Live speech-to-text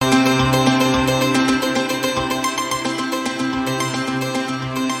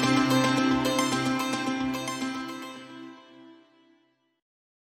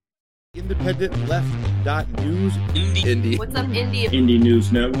IndependentLeft.news. Indie. What's up, Indie? Indie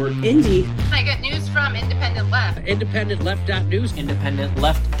News Network. Indie. I get news from Independent Left. IndependentLeft.news.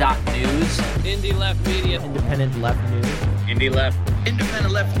 IndependentLeft.news. Indie Left Media. Independent Left News. Indie Left.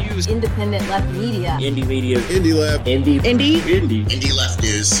 Independent Left News. Independent Left Media. Indie Media. Indie Left. Indie. Indie. Indie. Indie Left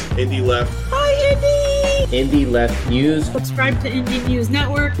News. Indie Left. Hi, Indie. Indie Left News. Subscribe to Indie News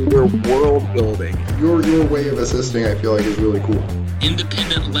Network. We're world building. Your way of assisting, I feel like, is really cool.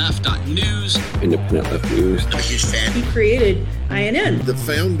 IndependentLeft.news. Independent Left News. I'm a huge fan. He created INN. The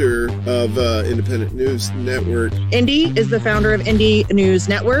founder of Independent News Network. Indie is the founder of Indie News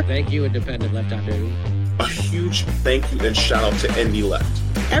Network. Thank you, IndependentLeft.news. A huge thank you and shout out to Indie Left.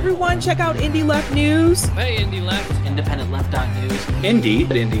 Everyone, check out Indie Left News. Hey, Indie Left. IndependentLeft.news.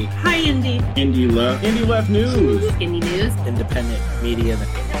 Indie. Hi, Indie. Indie Left. Indie Left News. Indie News. Independent Media.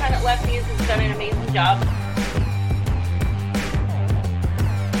 Independent Left News has done an amazing job.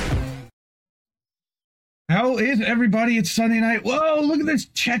 How is everybody? It's Sunday night. Whoa, look at this.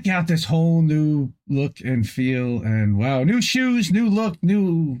 Check out this whole new look and feel. And wow, new shoes, new look,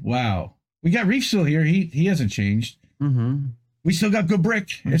 new wow. We got Reef still here. He hasn't changed. Mm-hmm. We still got good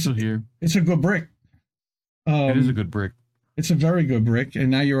brick. It's still here. It's a good brick. It is a good brick. It's a very good brick.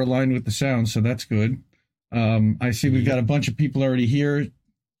 And now you're aligned with the sound, so that's good. I see we've got a bunch of people already here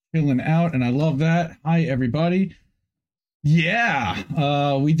chilling out, and I love that. Hi, everybody.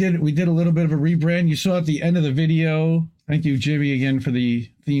 Yeah, we did a little bit of a rebrand. You saw at the end of the video. Thank you, Jimmy, again for the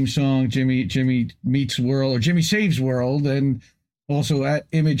theme song. Jimmy Meets World, or Jimmy Saves World, and also at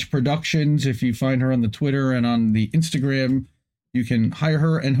Image Productions. If you find her on the Twitter and on the Instagram, you can hire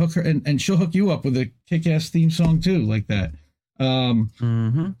her and hook her, and she'll hook you up with a kick-ass theme song too, like that.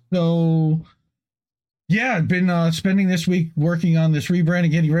 So yeah, I've been spending this week working on this rebrand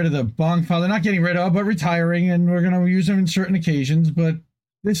and getting rid of the bong file. Not getting rid of, but retiring, and we're going to use them in certain occasions. But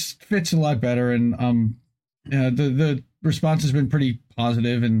this fits a lot better, and the response has been pretty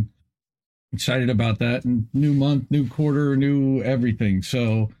positive, and excited about that. And new month, new quarter, new everything.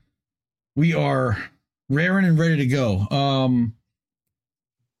 So we are raring and ready to go.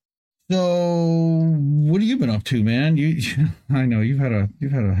 So what have you been up to, man? I know you've had a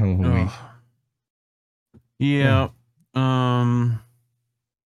hell of a week. Yeah.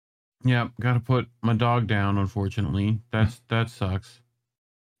 Yeah, got to put my dog down, unfortunately. That sucks.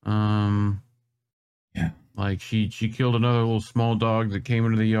 Yeah. Like she killed another little small dog that came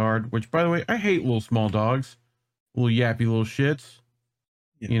into the yard, which, by the way, I hate little small dogs. Little yappy little shits.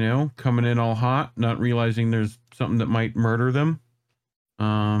 Yeah. You know, coming in all hot, not realizing there's something that might murder them.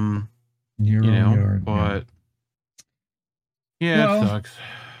 Yard, but yeah, it sucks.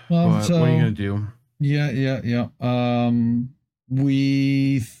 Well, but so, what are you gonna do? Yeah.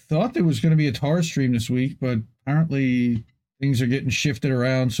 We thought there was going to be a Tar stream this week, but apparently things are getting shifted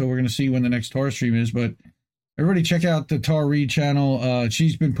around. So we're going to see when the next Tar stream is. But everybody check out the Tar Reed channel.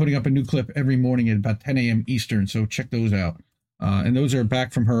 She's been putting up a new clip every morning at about 10 a.m. Eastern. So check those out. And those are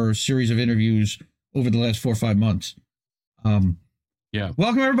back from her series of interviews over the last 4 or 5 months. Yeah.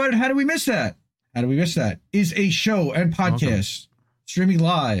 Welcome, everybody. How do we miss that? Is a show and podcast streaming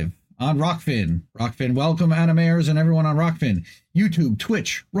live on Rockfin. Welcome, Animairs and everyone on Rockfin. YouTube,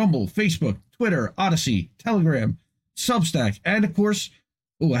 Twitch, Rumble, Facebook, Twitter, Odyssey, Telegram, Substack, and of course,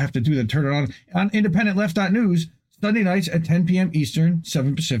 I have to do the turn it on IndependentLeft.news, Sunday nights at 10 p.m. Eastern,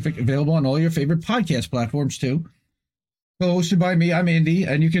 7 Pacific, available on all your favorite podcast platforms too. Hosted by me, I'm Indy,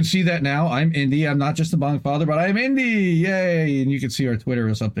 and you can see that now. I'm Indy. I'm not just a bong father, but I'm Indy. Yay! And you can see our Twitter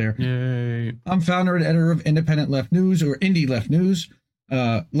is up there. Yay! I'm founder and editor of Independent Left News, or Indie Left News.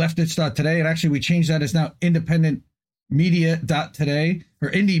 Leftist.today, and actually we changed that. It's now independentmedia.today or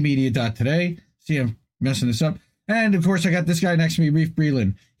indiemedia.today. See, I'm messing this up. And of course, I got this guy next to me, Reef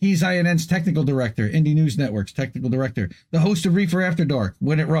Breland. He's INN's technical director, Indie News Network's technical director, the host of Reefer After Dark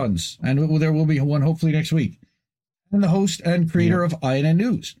when it runs, and there will be one hopefully next week, and the host and creator of INN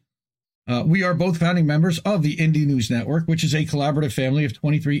News. We are both founding members of the Indie News Network, which is a collaborative family of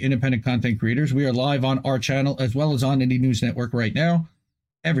 23 independent content creators. We are live on our channel as well as on Indie News Network right now.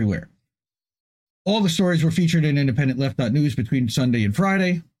 Everywhere. All the stories were featured in IndependentLeft.news between Sunday and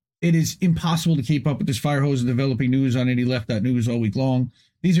Friday. It is impossible to keep up with this fire hose of developing news on IndieLeft.news all week long.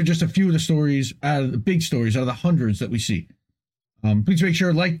 These are just a few of the stories, out of the big stories, out of the hundreds that we see. Please make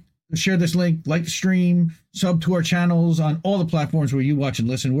sure, share this link, like the stream, sub to our channels on all the platforms where you watch and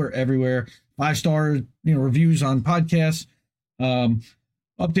listen. We're everywhere. 5-star, reviews on podcasts.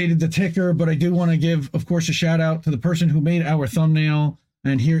 Updated the ticker, but I do want to give, of course, a shout out to the person who made our thumbnail.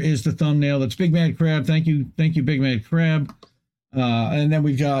 And here is the thumbnail. That's Big Mad Crab. Thank you, Big Mad Crab. And then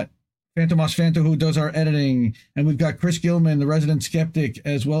we've got Phantomos Phanto, who does our editing. And we've got Chris Gilman, the resident skeptic,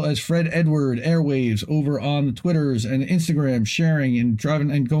 as well as Fred Edward, Airwaves, over on the Twitters and Instagram, sharing and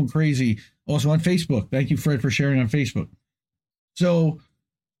driving and going crazy. Also on Facebook. Thank you, Fred, for sharing on Facebook. So,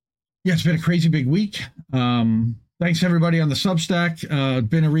 yeah, it's been a crazy big week. Thanks, everybody, on the Substack.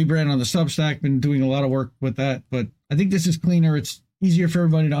 Been a rebrand on the Substack. Been doing a lot of work with that. But I think this is cleaner. It's easier for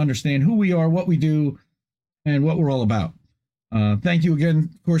everybody to understand who we are, what we do, and what we're all about. Thank you again,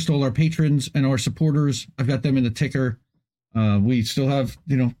 of course, to all our patrons and our supporters. I've got them in the ticker. We still have,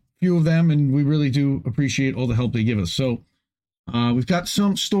 few of them, and we really do appreciate all the help they give us. So we've got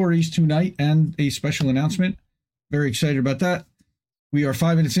some stories tonight and a special announcement. Very excited about that. We are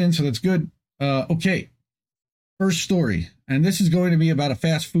 5 minutes in, so that's good. Okay. First story, and this is going to be about a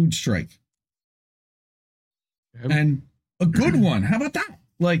fast food strike. Yep. And a good one. How about that?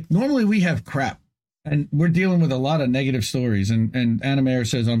 Like, normally we have crap. And we're dealing with a lot of negative stories. And Anna Mayer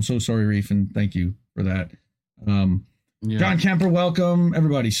says, I'm so sorry, Reef, and thank you for that. John Kemper, welcome,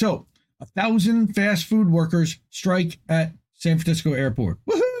 everybody. So, 1,000 fast food workers strike at San Francisco airport.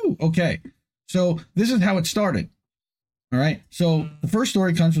 Woohoo! Okay. So, this is how it started. All right. So, the first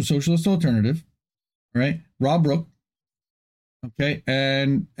story comes from Socialist Alternative. All right. Rob Rook. Okay.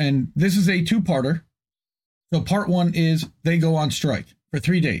 And this is a two-parter. So, part one is they go on strike for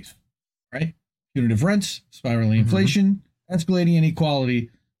 3 days. Right? Punitive rents, spiraling inflation, escalating inequality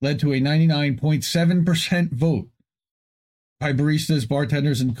led to a 99.7% vote by baristas,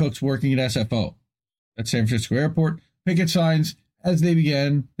 bartenders, and cooks working at SFO at San Francisco Airport. Picket signs as they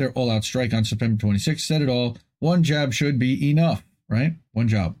began their all-out strike on September 26th said it all. One job should be enough, right? One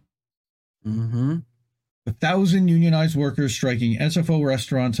job. 1,000 unionized workers striking SFO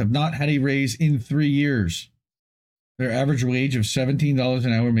restaurants have not had a raise in 3 years. Their average wage of $17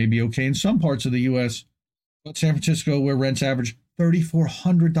 an hour may be okay in some parts of the U.S., but San Francisco, where rents average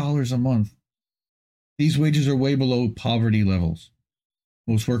 $3,400 a month, these wages are way below poverty levels.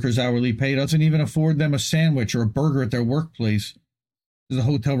 Most workers' hourly pay doesn't even afford them a sandwich or a burger at their workplace. The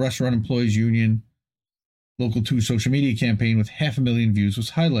Hotel Restaurant Employees Union Local 2 social media campaign with 500,000 views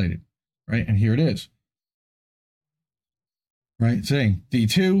was highlighted, right? And here it is, right? Saying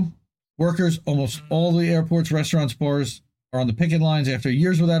D2, workers, almost all the airports, restaurants, bars are on the picket lines after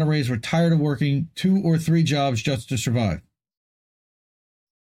years without a raise. We're tired of working 2 or 3 jobs just to survive.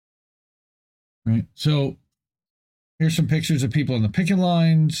 Right. So here's some pictures of people on the picket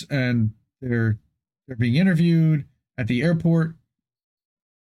lines, and they're being interviewed at the airport.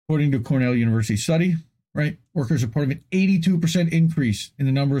 According to Cornell University study, right? Workers are part of an 82% increase in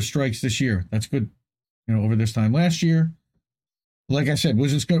the number of strikes this year. That's good. Over this time last year. Like I said,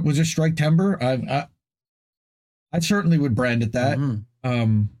 was this good? Was this strike timber? I certainly would brand it that.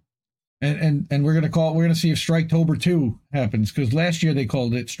 And we're going to see if Striketober 2 happens, because last year they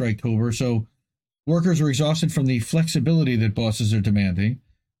called it Striketober. So workers are exhausted from the flexibility that bosses are demanding.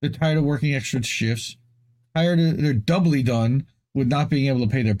 They're tired of working extra shifts. They're doubly done with not being able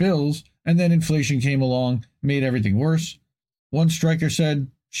to pay their bills. And then inflation came along, made everything worse. One striker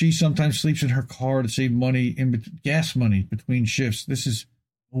said she sometimes sleeps in her car to save money, gas money between shifts. This is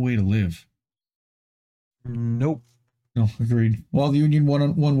a way to live. Nope. No, agreed. While the union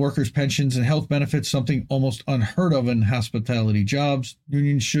won workers' pensions and health benefits, something almost unheard of in hospitality jobs,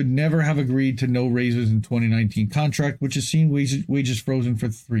 unions should never have agreed to no raises in 2019 contract, which has seen wages frozen for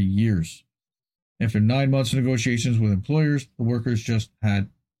 3 years. After 9 months of negotiations with employers, the workers just had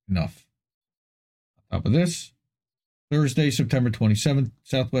enough. On top of this, Thursday, September 27th,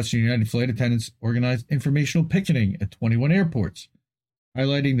 Southwestern United flight attendants organized informational picketing at 21 airports,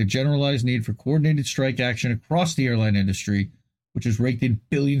 highlighting the generalized need for coordinated strike action across the airline industry, which has raked in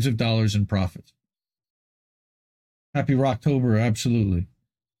billions of dollars in profits. Happy Rocktober, absolutely.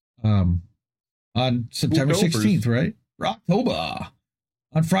 On September 16th, right? Rocktober.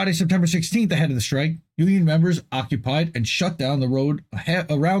 On Friday, September 16th, ahead of the strike, union members occupied and shut down the road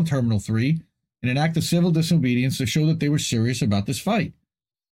around Terminal 3 in an act of civil disobedience to show that they were serious about this fight.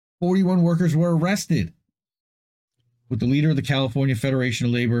 41 workers were arrested, with the leader of the California Federation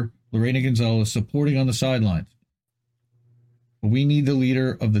of Labor, Lorena Gonzalez, supporting on the sidelines. But we need the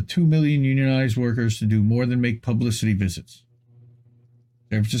leader of the 2 million unionized workers to do more than make publicity visits.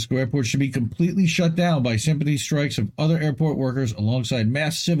 San Francisco Airport should be completely shut down by sympathy strikes of other airport workers alongside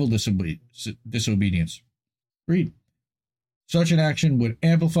mass civil disobedience. Agreed. Such an action would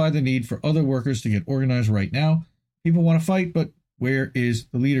amplify the need for other workers to get organized right now. People want to fight, but where is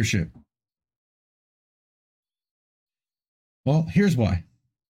the leadership? Well, here's why.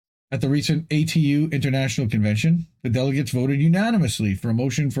 At the recent ATU International Convention, the delegates voted unanimously for a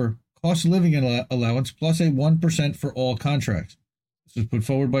motion for cost of living allowance plus a 1% for all contracts. This was put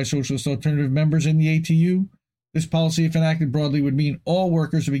forward by Socialist Alternative members in the ATU. This policy, if enacted broadly, would mean all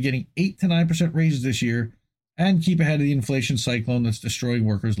workers would be getting 8 to 9% raises this year and keep ahead of the inflation cyclone that's destroying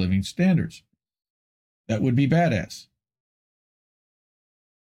workers' living standards. That would be badass.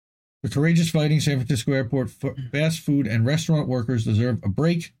 The courageous fighting San Francisco Airport fast food and restaurant workers deserve a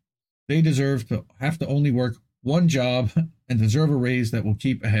break. They deserve to have to only work one job and deserve a raise that will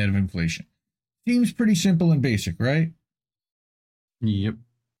keep ahead of inflation. Seems pretty simple and basic, right? Yep.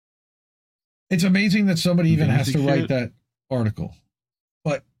 It's amazing that somebody even has to Basic write shit. that article.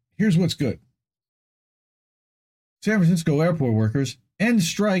 But here's what's good. San Francisco airport workers end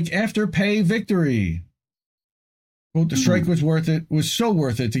strike after pay victory. Quote, the strike was so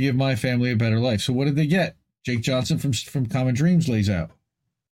worth it to give my family a better life. So what did they get? Jake Johnson from Common Dreams lays out.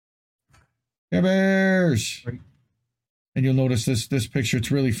 Care Bears. Right. And you'll notice this picture.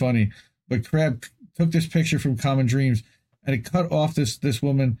 It's really funny. But Crab took this picture from Common Dreams and it cut off this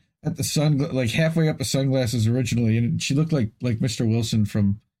woman at the like halfway up the sunglasses originally, and she looked like Mr. Wilson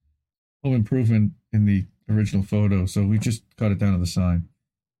from Home Improvement in the original photo. So we just cut it down to the sign.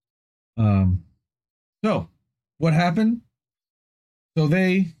 So what happened? So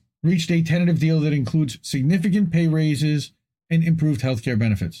they reached a tentative deal that includes significant pay raises and improved healthcare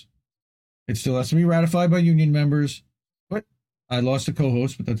benefits. It still has to be ratified by union members. But I lost a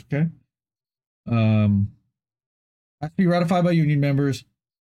co-host, but that's okay. Has to be ratified by union members.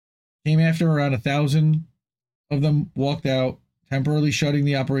 Came after around 1,000 of them walked out, temporarily shutting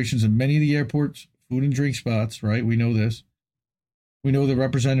the operations of many of the airport's food and drink spots, right? We know this. We know they're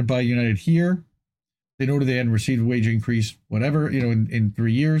represented by United here. They noted they hadn't received a wage increase, whatever, in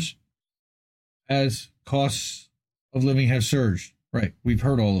 3 years, as costs of living have surged. Right. We've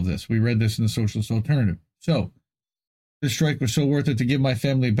heard all of this. We read this in the Socialist Alternative. So this strike was so worth it to give my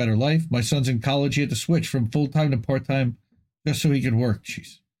family a better life. My son's in college. He had to switch from full-time to part-time just so he could work.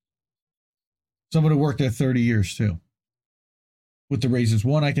 Jeez. Someone who worked there 30 years, too. With the raises,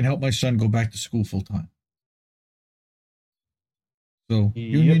 one, I can help my son go back to school full-time. So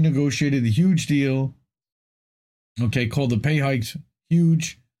union negotiated the huge deal. Okay, called the pay hikes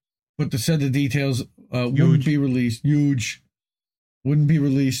huge, but said the details wouldn't be released. Huge. Wouldn't be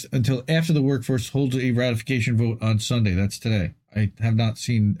released until after the workforce holds a ratification vote on Sunday. That's today. I have not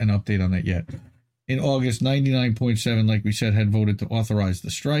seen an update on that yet. In August, 99.7, like we said, had voted to authorize the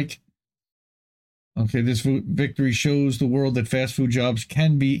strike. Okay, this victory shows the world that fast food jobs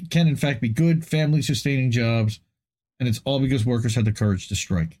can in fact be good, family-sustaining jobs, and it's all because workers had the courage to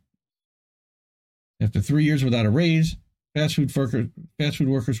strike. After 3 years without a raise, fast food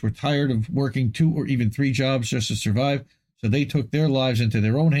workers were tired of working 2 or even 3 jobs just to survive, so they took their lives into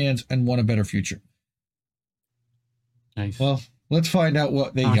their own hands and won a better future. Nice. Well, let's find out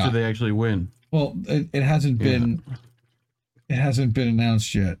what they got. After they actually win. Well, it hasn't been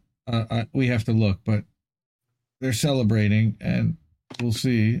announced yet. We have to look, but they're celebrating, and we'll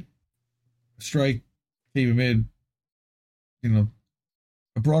see. Strike came amid,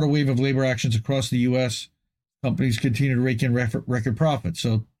 a broader wave of labor actions across the U.S. Companies continue to rake in record profits.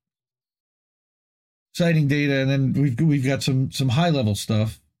 So, citing data, and then we've got some high level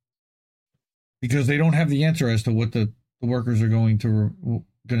stuff because they don't have the answer as to what the workers are going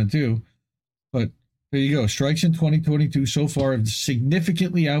to do. But there you go. Strikes in 2022 so far have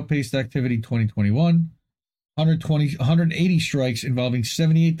significantly outpaced activity 2021. 180 strikes involving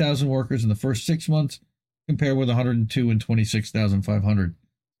 78,000 workers in the first 6 months, compared with 102 and 26,500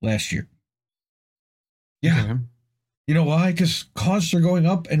 last year. Yeah. Okay. You know why? Because costs are going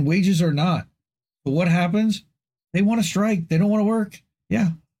up and wages are not. But what happens? They want to strike. They don't want to work.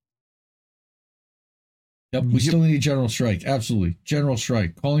 Yeah. Yep. We still need a general strike. Absolutely. General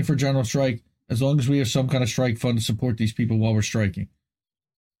strike. Calling for general strike as long as we have some kind of strike fund to support these people while we're striking.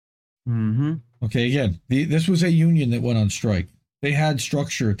 Mm-hmm. Okay, again, this was a union that went on strike. They had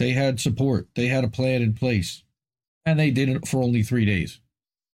structure. They had support. They had a plan in place. And they did it for only 3 days.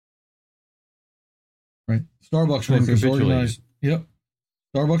 Right? Starbucks workers organized. Yep.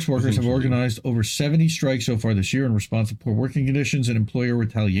 Starbucks workers have organized over 70 strikes so far this year in response to poor working conditions and employer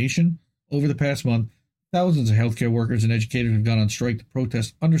retaliation. Over the past month, thousands of healthcare workers and educators have gone on strike to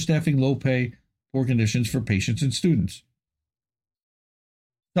protest understaffing, low pay, poor conditions for patients and students.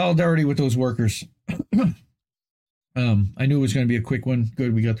 Solidarity with those workers. I knew it was going to be a quick one.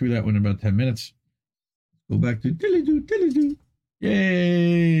 Good, we got through that one in about 10 minutes. Go back to diddly-doo.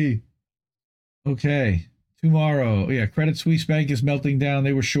 Yay! Okay, tomorrow. Yeah, Credit Suisse Bank is melting down.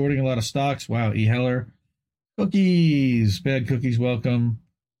 They were shorting a lot of stocks. Wow, E. Heller. Cookies. Bad cookies, welcome.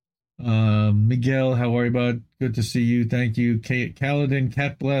 Miguel, how are you, bud? Good to see you. Thank you. Kaladin,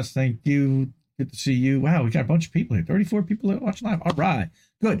 Cat Bless, thank you. Good to see you. Wow, we got a bunch of people here. 34 people that watch live. All right,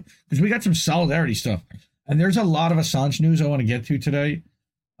 good, because we got some solidarity stuff, and there's a lot of Assange news I want to get to today.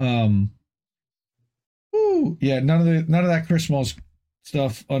 None of that Chris Smalls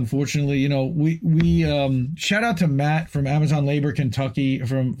stuff, unfortunately. You know, we shout out to Matt from Amazon Labor Kentucky.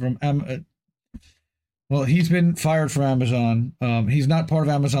 Well, he's been fired from Amazon. He's not part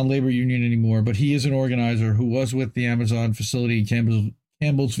of Amazon Labor Union anymore, but he is an organizer who was with the Amazon facility in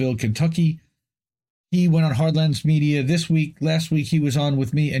Campbellsville, Kentucky. He went on Hardlands Media this week. Last week, he was on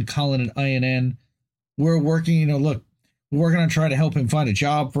with me and Colin at INN. We're working, we're working on trying to help him find a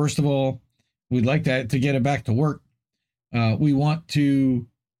job. First of all, we'd like to get him back to work. We want to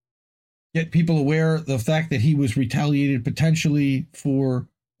get people aware of the fact that he was retaliated potentially for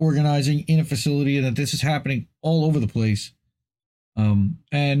organizing in a facility and that this is happening all over the place.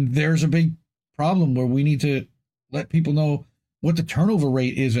 And there's a big problem where we need to let people know what the turnover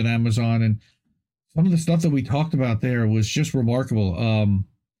rate is at Amazon. And some of the stuff that we talked about there was just remarkable.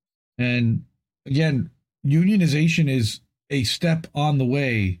 And again, unionization is a step on the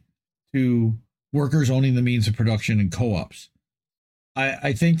way to workers owning the means of production and co-ops.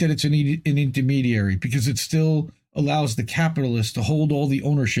 I think that it's an intermediary because it still allows the capitalists to hold all the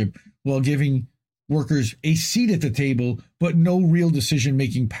ownership while giving workers a seat at the table, but no real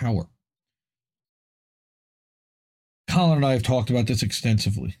decision-making power. Colin and I have talked about this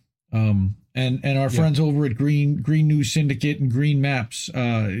extensively. And our friends over at Green News Syndicate and Green Maps,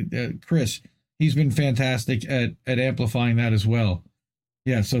 Chris, he's been fantastic at amplifying that as well.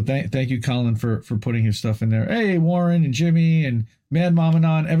 Yeah, so thank you, Colin, for putting his stuff in there. Hey, Warren and Jimmy and Mad Mom and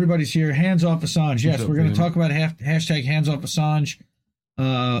On, everybody's here. Hands off Assange. Yes, we're going to talk about hashtag Hands Off Assange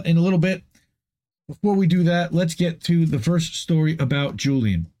in a little bit. Before we do that, let's get to the first story about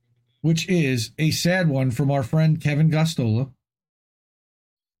Julian, which is a sad one from our friend Kevin Gosztola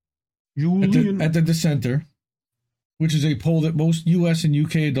at the Dissenter, which is a poll that most U.S. and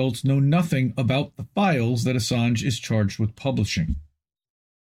U.K. adults know nothing about the files that Assange is charged with publishing.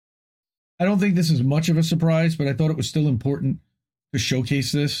 I don't think this is much of a surprise, but I thought it was still important to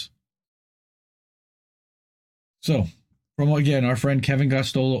showcase this. So, from, again, our friend Kevin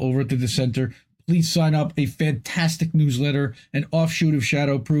Gosztola over at the Dissenter, please sign up. A fantastic newsletter, an offshoot of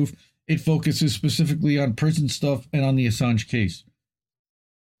Shadow Proof. It focuses specifically on prison stuff and on the Assange case.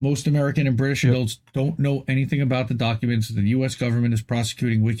 Most American and British adults don't know anything about the documents that the U.S. government is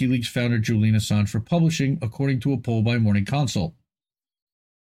prosecuting WikiLeaks founder Julian Assange for publishing, according to a poll by Morning Consult.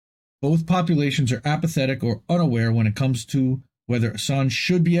 Both populations are apathetic or unaware when it comes to whether Assange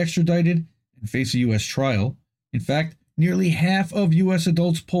should be extradited and face a U.S. trial. In fact, nearly half of U.S.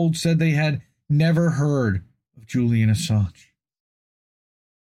 adults polled said they had never heard of Julian Assange.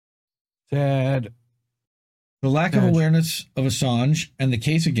 Sad. The lack of awareness of Assange and the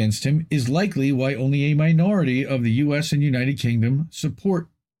case against him is likely why only a minority of the U.S. and United Kingdom support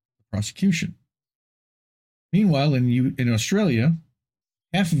the prosecution. Meanwhile, in Australia,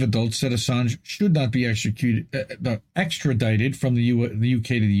 half of adults said Assange should not be extradited from the UK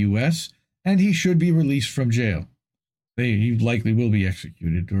to the US, and he should be released from jail. He likely will be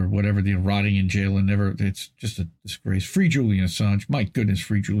executed or whatever, the rotting in jail and never. It's just a disgrace. Free Julian Assange. My goodness,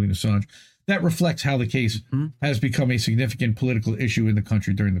 free Julian Assange. That reflects how the case has become a significant political issue in the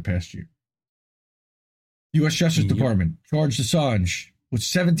country during the past year. U.S. Justice Department charged Assange with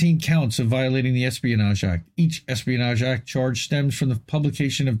 17 counts of violating the Espionage Act. Each Espionage Act charge stems from the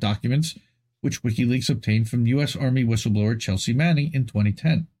publication of documents which WikiLeaks obtained from U.S. Army whistleblower Chelsea Manning in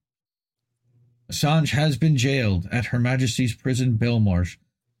 2010. Assange has been jailed at Her Majesty's Prison Belmarsh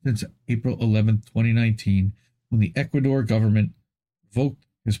since April 11, 2019, when the Ecuador government revoked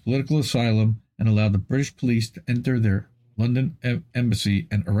his political asylum and allowed the British police to enter their London embassy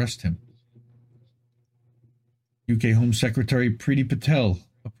and arrest him. UK Home Secretary Priti Patel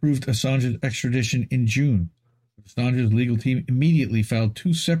approved Assange's extradition in June. Assange's legal team immediately filed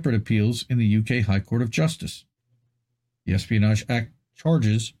 2 separate appeals in the UK High Court of Justice. The Espionage Act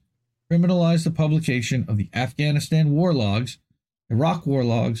charges criminalize the publication of the Afghanistan war logs, Iraq war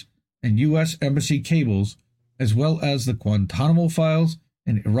logs, and U.S. embassy cables, as well as the Guantanamo files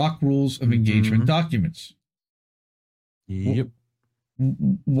and Iraq rules of engagement documents. Yep.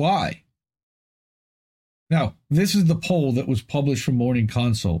 Why? Now, this is the poll that was published from Morning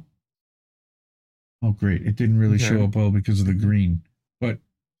Consult. Oh, great. It didn't really show up well because of the green. But,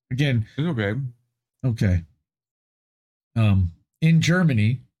 again... It's okay. Okay. In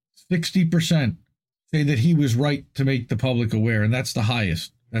Germany, 60% say that he was right to make the public aware, and that's the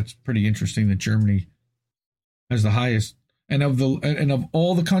highest. That's pretty interesting that Germany has the highest. And of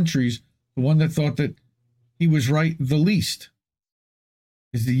all the countries, the one that thought that he was right the least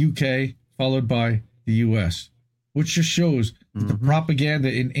is the UK, followed by the U.S., which just shows that the propaganda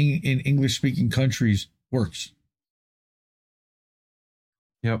in English-speaking countries works.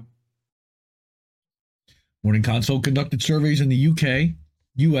 Yep. Morning Consult conducted surveys in the UK,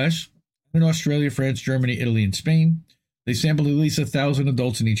 US, and Australia, France, Germany, Italy, and Spain. They sampled at least 1,000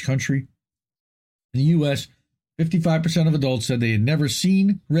 adults in each country. In the US, 55% of adults said they had never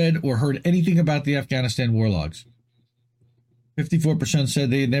seen, read, or heard anything about the Afghanistan war logs. 54% said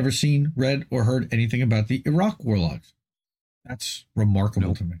they had never seen, read, or heard anything about the Iraq war logs. That's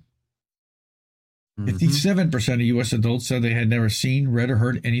remarkable to me. 57% of U.S. adults said they had never seen, read, or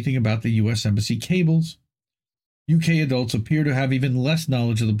heard anything about the U.S. Embassy cables. UK adults appear to have even less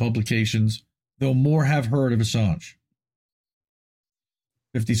knowledge of the publications, though more have heard of Assange.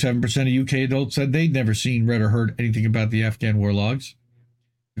 57% of UK adults said they'd never seen, read, or heard anything about the Afghan war logs.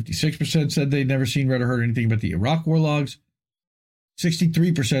 56% said they'd never seen, read, or heard anything about the Iraq war logs.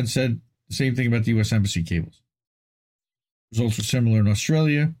 63% said the same thing about the U.S. Embassy cables. Results were similar in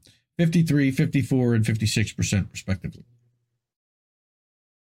Australia, 53, 54, and 56% respectively.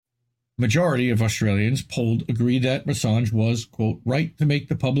 Majority of Australians polled agreed that Assange was, quote, right to make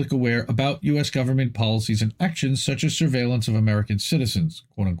the public aware about U.S. government policies and actions such as surveillance of American citizens,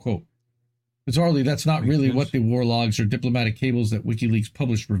 quote unquote. Bizarrely, that's not really what the war logs or diplomatic cables that WikiLeaks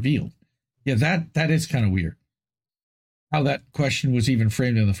published revealed. Yeah, that is kind of weird. How that question was even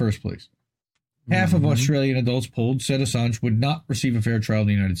framed in the first place. Half of Australian adults polled said Assange would not receive a fair trial in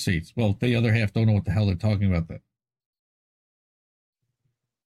the United States. Well, the other half don't know what the hell they're talking about that.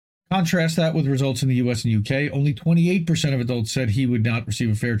 Contrast that with results in the US and UK. Only 28% of adults said he would not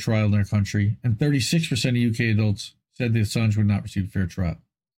receive a fair trial in their country, and 36% of UK adults said that Assange would not receive a fair trial.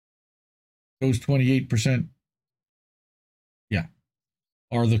 Those 28%,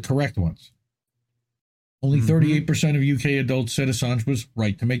 are the correct ones. Only 38% of UK adults said Assange was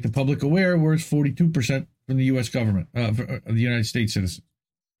right to make the public aware, whereas 42% from the U.S. government, of the United States citizens.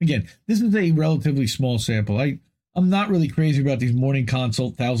 Again, this is a relatively small sample. I'm not really crazy about these Morning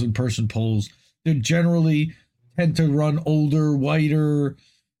Consult 1,000-person polls. They generally tend to run older, whiter,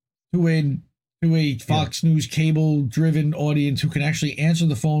 to a Fox News cable-driven audience who can actually answer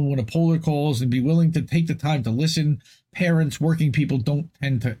the phone when a poller calls and be willing to take the time to listen. Parents, working people don't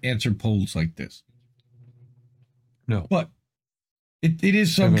tend to answer polls like this. No. But it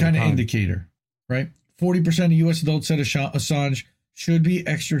is some kind of indicator, right? 40% of U.S. adults said Assange should be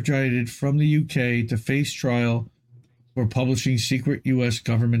extradited from the UK to face trial for publishing secret U.S.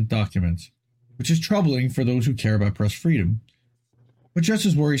 government documents, which is troubling for those who care about press freedom. But just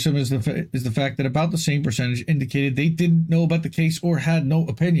as worrisome is the fact that about the same percentage indicated they didn't know about the case or had no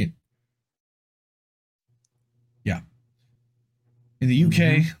opinion. Yeah. In the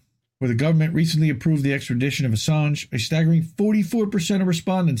UK, where the government recently approved the extradition of Assange, a staggering 44% of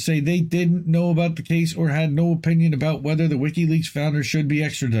respondents say they didn't know about the case or had no opinion about whether the WikiLeaks founder should be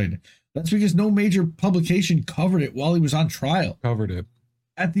extradited. That's because no major publication covered it while he was on trial. Covered it.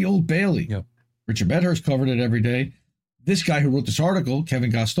 At the Old Bailey. Yep. Richard Medhurst covered it every day. This guy who wrote this article,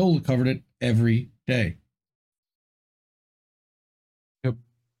 Kevin Gosztola, covered it every day. Yep.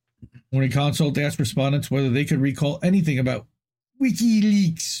 Morning Consult asked respondents whether they could recall anything about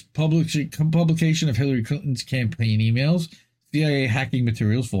WikiLeaks publication of Hillary Clinton's campaign emails, CIA hacking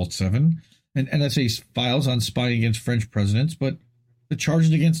materials, Vault 7, and NSA files on spying against French presidents, but the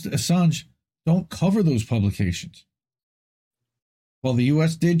charges against Assange don't cover those publications. While the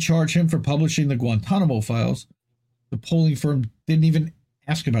U.S. did charge him for publishing the Guantanamo files, the polling firm didn't even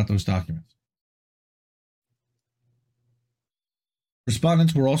ask about those documents.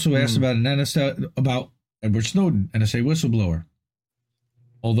 Respondents were also asked about Edward Snowden, NSA whistleblower.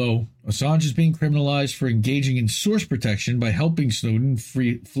 Although Assange is being criminalized for engaging in source protection by helping Snowden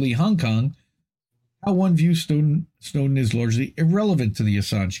flee Hong Kong, how one views Snowden is largely irrelevant to the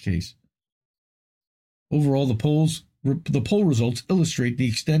Assange case. Overall, the poll results illustrate the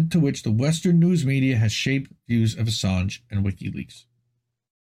extent to which the Western news media has shaped views of Assange and WikiLeaks.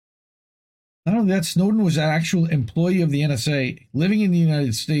 Not only that, Snowden was an actual employee of the NSA living in the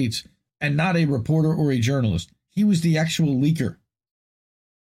United States and not a reporter or a journalist. He was the actual leaker.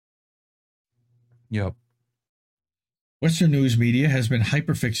 Yep. Western news media has been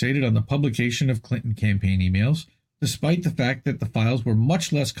hyperfixated on the publication of Clinton campaign emails, despite the fact that the files were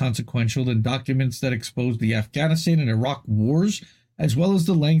much less consequential than documents that exposed the Afghanistan and Iraq wars, as well as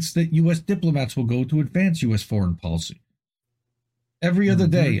the lengths that U.S. diplomats will go to advance U.S. foreign policy. Every other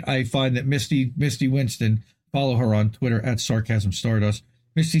day, I find that Misty Winston, follow her on Twitter at Sarcasm Stardust,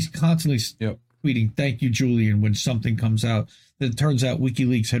 Misty's constantly tweeting, "Thank you, Julian," when something comes out that it turns out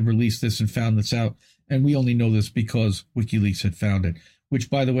WikiLeaks had released this and found this out. And we only know this because WikiLeaks had found it. which,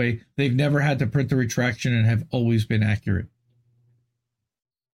 by the way, they've never had to print the retraction and have always been accurate.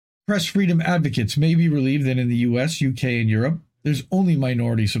 Press freedom advocates may be relieved that in the US, UK, and Europe, there's only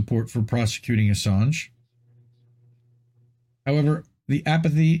minority support for prosecuting Assange. However, the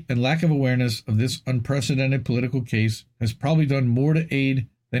apathy and lack of awareness of this unprecedented political case has probably done more to aid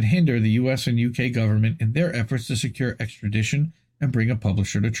than hinder the US and UK government in their efforts to secure extradition and bring a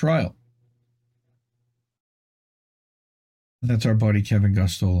publisher to trial. And that's our buddy Kevin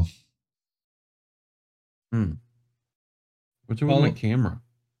Gosztola. What's wrong with my camera?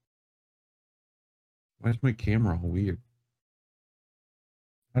 Why is my camera all weird?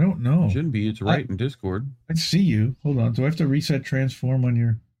 I don't know. It shouldn't be. It's right in Discord. I see you. Hold on. Do I have to reset transform on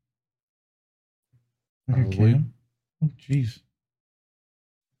your cam? Oh, jeez.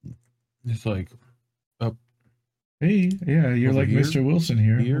 It's like up. Hey, yeah, you're like here? Mr. Wilson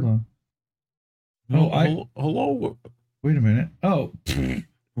here. Hold on. Hello. Wait a minute. Oh,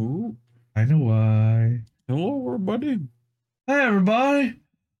 Ooh. I know why. Hello, everybody. Hi, everybody.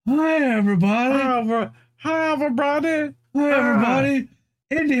 Hi, everybody. Hi, everybody. Hi, everybody.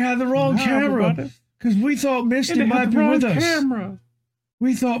 Indy had the wrong camera because we thought Misty might be with us.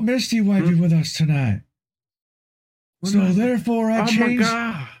 We thought Misty might be with us tonight. So therefore, I changed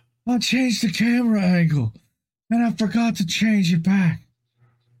the camera angle, and I forgot to change it back.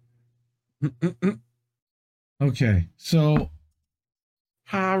 Okay, so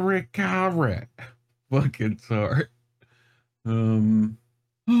Harry. Fucking sorry. Oh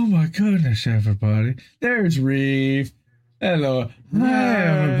my goodness, everybody! There's Reeve. Hello. Hi,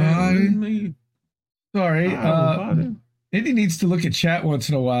 everybody. Sorry. Indy needs to look at chat once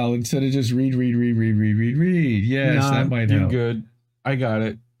in a while instead of just read. Yes, that might help. You're good. I got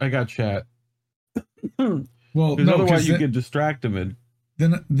it. I got chat. Well, no, otherwise you get distracted.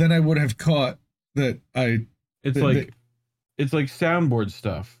 Then I would have caught that I. It's like soundboard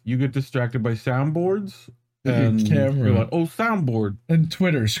stuff. You get distracted by soundboards and camera. You're like, oh, soundboard and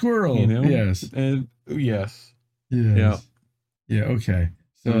Twitter squirrel. You know? Yes. And yes. Yes. Yeah. Okay.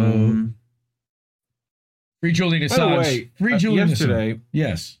 So. Free Julian Assange. By the way, Free Julian yesterday. Assange.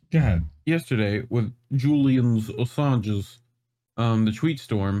 Yes. Go ahead. Yesterday with Julian Assange's the tweet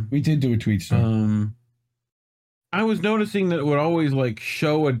storm. We did do a tweet storm. I was noticing that it would always like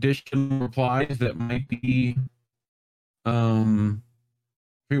show additional replies that might be I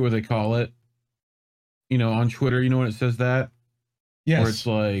forget what they call it. You know, on Twitter, you know when it says that? Yes. Where it's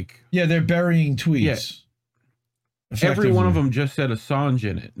like they're burying tweets. Yeah. Every one of them just said Assange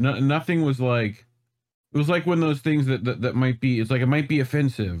in it. Nothing was like. It was like one of those things that might be. It's like it might be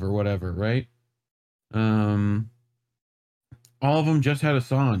offensive or whatever, right? All of them just had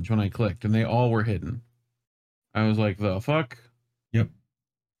Assange when I clicked, and they all were hidden. I was like, the fuck? Yep.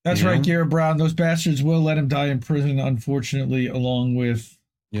 That's right, Garrett Brown. Those bastards will let him die in prison, unfortunately, along with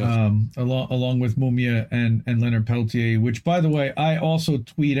along with Mumia and Leonard Peltier, which, by the way, I also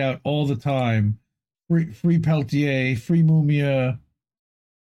tweet out all the time. Free Peltier, free Mumia.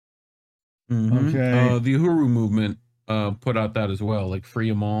 Mm-hmm. Okay. The Uhuru movement put out that as well, like free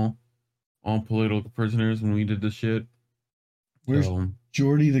them all political prisoners when we did this shit. Where's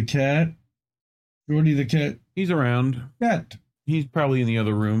Jordy the cat? Jordy the cat. He's around. Cat. He's probably in the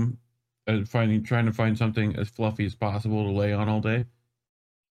other room, trying to find something as fluffy as possible to lay on all day.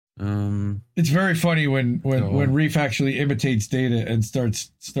 It's very funny when Reef actually imitates Data and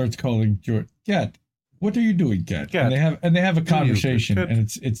starts calling Jordy cat. What are you doing, cat? And they have a conversation, and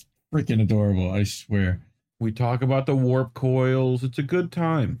it's freaking adorable. I swear. We talk about the warp coils. It's a good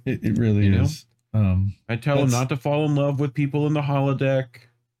time. It really is. I tell him not to fall in love with people in the holodeck.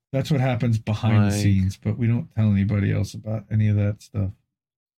 That's what happens behind the scenes, but we don't tell anybody else about any of that stuff.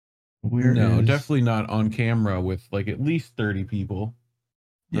 Definitely not on camera with like at least 30 people.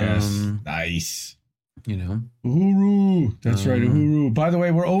 Yes. Nice. You know. Uhuru. That's right, Uhuru. By the way,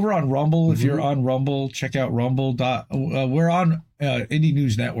 we're over on Rumble. If you're on Rumble, check out Rumble. We're on Indie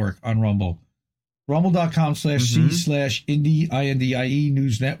News Network on Rumble. Rumble.com/C/Indie, INDIE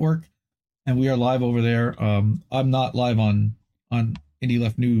News Network. And we are live over there. I'm not live on Indie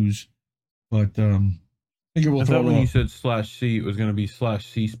Left News, but figure we'll I throw thought it when you up. said /C, it was going to be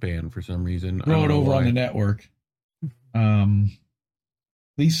 /C-SPAN for some reason. Throw it over on the network.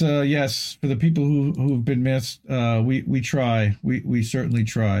 Lisa, yes, for the people who've been missed, we try. We certainly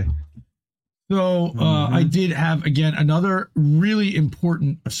try. So I did have, again, another really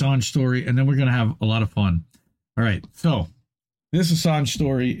important Assange story, and then we're going to have a lot of fun. All right, so this Assange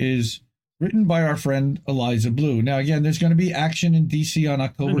story is written by our friend Eliza Blue. Now, again, there's going to be action in D.C. on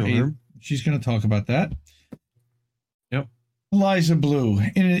October 8th. She's going to talk about that. Yep. Eliza Blue,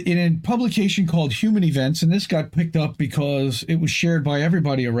 in a publication called Human Events, and this got picked up because it was shared by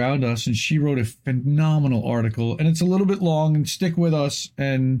everybody around us, and she wrote a phenomenal article, and it's a little bit long, and stick with us,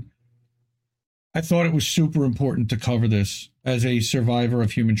 and I thought it was super important to cover this as a survivor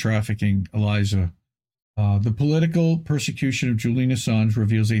of human trafficking, Eliza. The political persecution of Julian Assange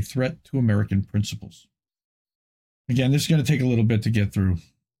reveals a threat to American principles. Again, this is going to take a little bit to get through.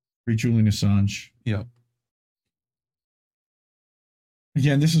 Free Julian Assange. Yeah.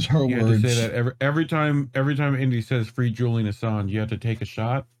 Again, this is her You words. have to say that every time Indy says free Julian Assange, you have to take a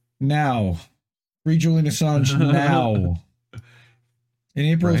shot. Now. Free Julian Assange now. In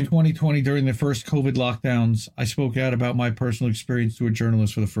April of 2020, during the first COVID lockdowns, I spoke out about my personal experience to a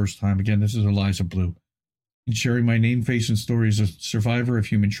journalist for the first time. Again, this is Eliza Blue. In sharing my name, face, and story as a survivor of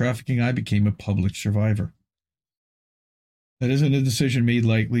human trafficking, I became a public survivor. That isn't a decision made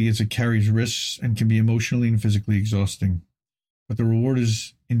lightly, as it carries risks and can be emotionally and physically exhausting. But the reward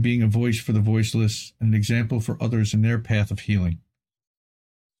is in being a voice for the voiceless and an example for others in their path of healing.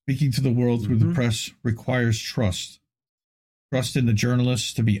 Speaking to the world through the press requires trust. Trust in the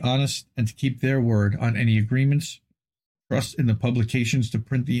journalists to be honest and to keep their word on any agreements. Trust in the publications to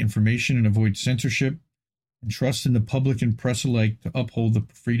print the information and avoid censorship. And trust in the public and press alike to uphold the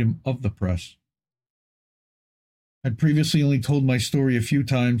freedom of the press. I'd previously only told my story a few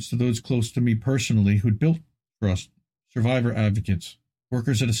times to those close to me personally who'd built trust. Survivor advocates,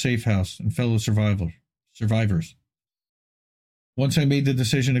 workers at a safe house, and fellow survivors. Once I made the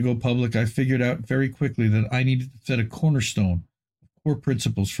decision to go public, I figured out very quickly that I needed to set a cornerstone of core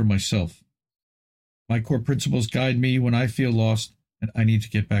principles for myself. My core principles guide me when I feel lost and I need to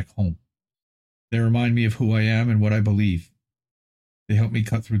get back home. They remind me of who I am and what I believe. They help me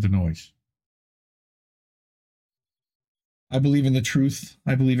cut through the noise. I believe in the truth.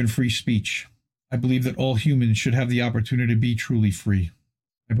 I believe in free speech. I believe that all humans should have the opportunity to be truly free.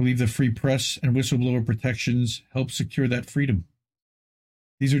 I believe the free press and whistleblower protections help secure that freedom.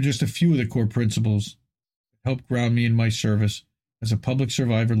 These are just a few of the core principles that help ground me in my service as a public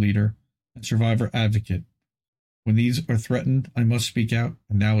survivor leader and survivor advocate. When these are threatened, I must speak out,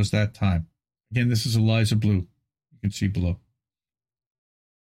 and now is that time. Again, this is Eliza Blue. You can see below.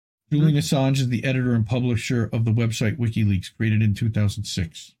 Julian Assange is the editor and publisher of the website WikiLeaks, created in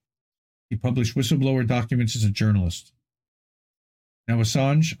 2006. He published whistleblower documents as a journalist. Now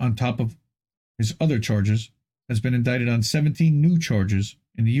Assange, on top of his other charges, has been indicted on 17 new charges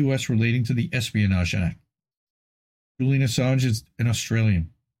in the U.S. relating to the Espionage Act. Julian Assange is an Australian.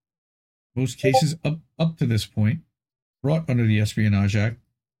 Most cases up to this point, brought under the Espionage Act,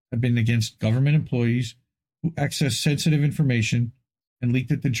 have been against government employees who accessed sensitive information and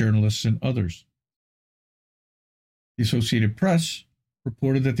leaked it to journalists and others. The Associated Press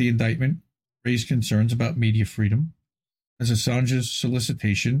reported that the indictment raised concerns about media freedom, as Assange's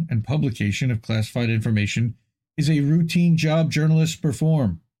solicitation and publication of classified information is a routine job journalists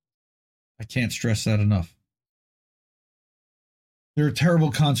perform. I can't stress that enough. There are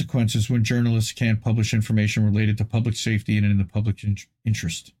terrible consequences when journalists can't publish information related to public safety and in the public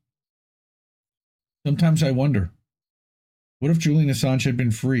interest. Sometimes I wonder, what if Julian Assange had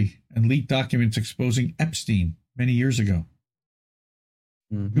been free and leaked documents exposing Epstein many years ago?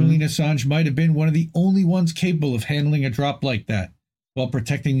 Julian Assange might have been one of the only ones capable of handling a drop like that while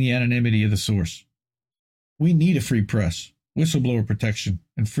protecting the anonymity of the source. We need a free press, whistleblower protection,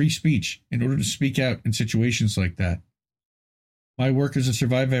 and free speech in order to speak out in situations like that. My work as a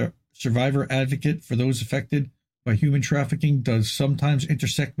survivor advocate for those affected by human trafficking does sometimes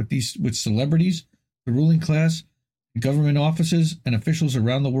intersect with celebrities, the ruling class, government offices, and officials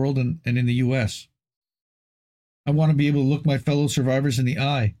around the world and in the U.S. I want to be able to look my fellow survivors in the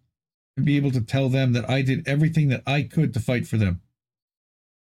eye and be able to tell them that I did everything that I could to fight for them.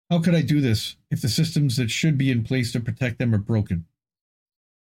 How could I do this if the systems that should be in place to protect them are broken?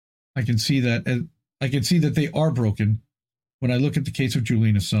 I can see that they are broken when I look at the case of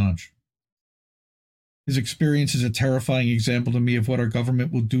Julian Assange. His experience is a terrifying example to me of what our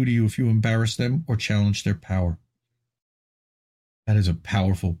government will do to you if you embarrass them or challenge their power. That is a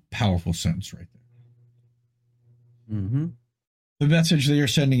powerful, powerful sentence right there. The message they are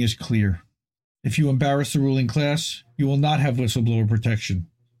sending is clear. If you embarrass the ruling class, you will not have whistleblower protection.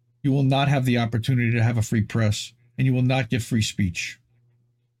 You will not have the opportunity to have a free press, and you will not get free speech.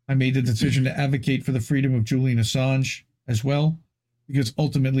 I made the decision to advocate for the freedom of Julian Assange as well, because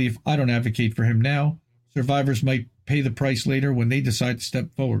ultimately, if I don't advocate for him now, survivors might pay the price later when they decide to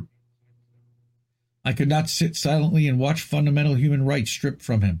step forward. I could not sit silently and watch fundamental human rights stripped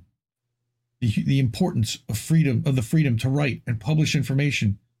from him. The importance of freedom, of the freedom to write and publish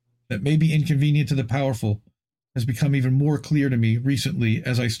information that may be inconvenient to the powerful, has become even more clear to me recently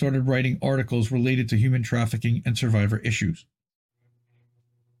as I started writing articles related to human trafficking and survivor issues.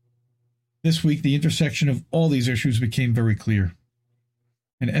 This week, the intersection of all these issues became very clear.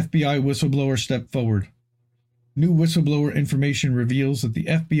 An FBI whistleblower stepped forward. New whistleblower information reveals that the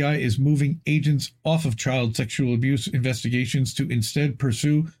FBI is moving agents off of child sexual abuse investigations to instead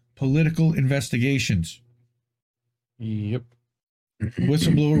pursue political investigations. Yep.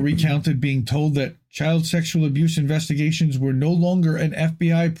 Whistleblower recounted being told that child sexual abuse investigations were no longer an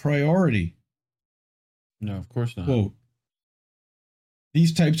FBI priority. No, of course not. Quote,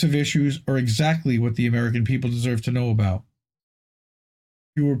 these types of issues are exactly what the American people deserve to know about.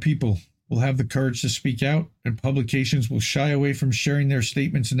 Fewer people will have the courage to speak out, and publications will shy away from sharing their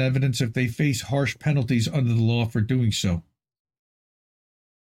statements and evidence if they face harsh penalties under the law for doing so.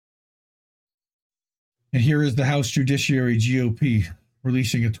 And here is the House Judiciary GOP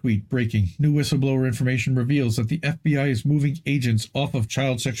releasing a tweet breaking. New whistleblower information reveals that the FBI is moving agents off of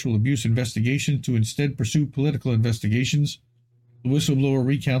child sexual abuse investigations to instead pursue political investigations. The whistleblower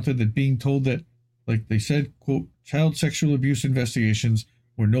recounted that being told that, like they said, quote, child sexual abuse investigations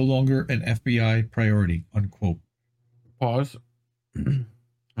were no longer an FBI priority, unquote. Pause. Go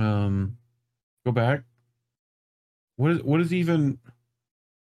back. What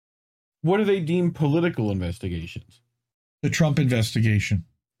do they deem political investigations? The Trump investigation.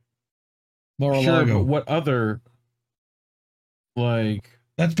 Mar-a-Lago. Sure, but what other, like...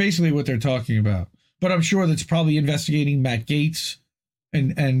 That's basically what they're talking about. But I'm sure that's probably investigating Matt Gaetz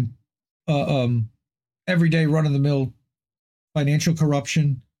and everyday run-of-the-mill financial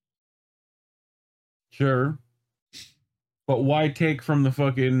corruption. Sure. But why take from the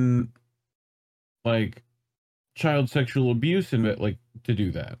fucking, like, child sexual abuse and like to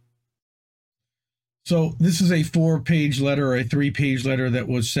do that? So this is a 4-page letter or a 3-page letter that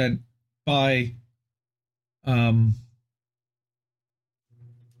was sent by the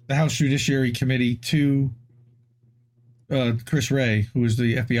House Judiciary Committee to Chris Wray, who is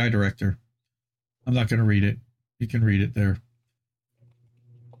the FBI director. I'm not going to read it. You can read it there.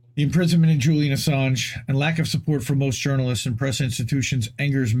 The imprisonment of Julian Assange and lack of support for most journalists and press institutions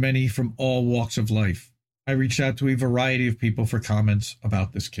angers many from all walks of life. I reached out to a variety of people for comments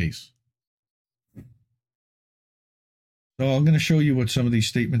about this case. So I'm going to show you what some of these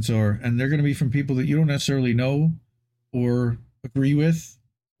statements are, and they're going to be from people that you don't necessarily know or agree with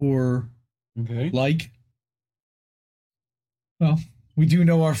or like. Well, we do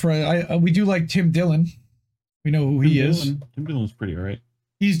know our friend. We do like Tim Dillon. We know who he is. Tim Dillon's pretty all right.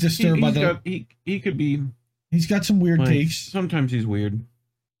 He's disturbed by the. He could be. He's got some weird like, takes. Sometimes he's weird.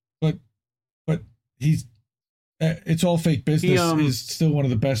 But he's. It's all fake business. Is still one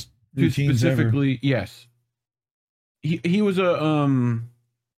of the best routines specifically, ever. Yes. He was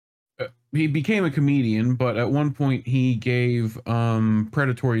he became a comedian, but at one point he gave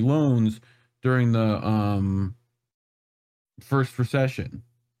predatory loans during the first recession.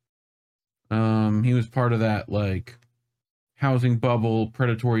 He was part of that like housing bubble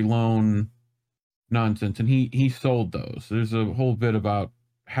predatory loan nonsense, and he sold those. There's a whole bit about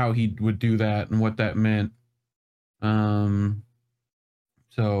how he would do that and what that meant.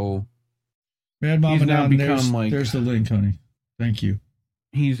 So Mad Mama he's now Down, become there's the link, honey. Thank you.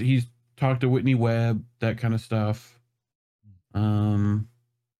 He's talked to Whitney Webb, that kind of stuff. But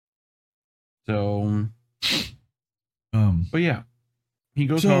yeah, he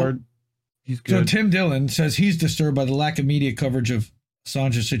goes hard. He's good. So Tim Dillon says he's disturbed by the lack of media coverage of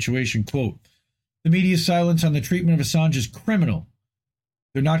Assange's situation. Quote, the media's silence on the treatment of Assange is criminal.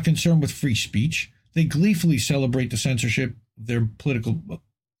 They're not concerned with free speech. They gleefully celebrate the censorship of their political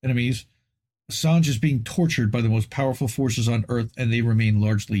enemies. Assange is being tortured by the most powerful forces on earth, and they remain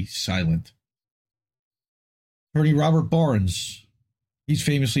largely silent. Attorney Robert Barnes, he's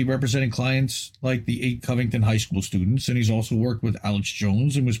famously representing clients like the 8 Covington High School students, and he's also worked with Alex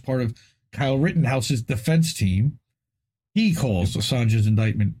Jones and was part of Kyle Rittenhouse's defense team. He calls Assange's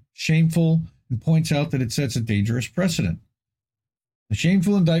indictment shameful and points out that it sets a dangerous precedent. The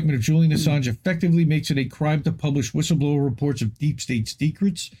shameful indictment of Julian Assange effectively makes it a crime to publish whistleblower reports of deep state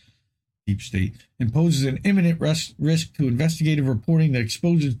secrets. Deep state imposes an imminent risk to investigative reporting that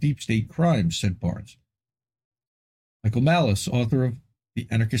exposes deep state crimes, said Barnes. Michael Malice, author of The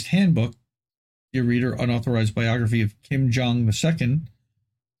Anarchist Handbook, Dear Reader, unauthorized biography of Kim Jong II,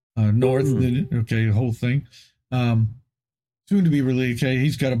 the whole thing. Soon to be released. Okay,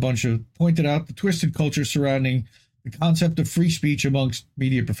 he's got a bunch of pointed out the twisted culture surrounding the concept of free speech amongst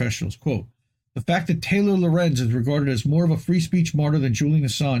media professionals. Quote, the fact that Taylor Lorenz is regarded as more of a free speech martyr than Julian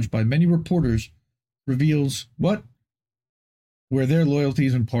Assange by many reporters reveals what? Where their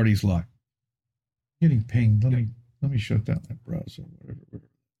loyalties and parties lie. getting pinged. Let me shut down that browser. Whatever.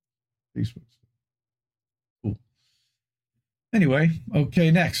 Facebook. Cool. Anyway, okay.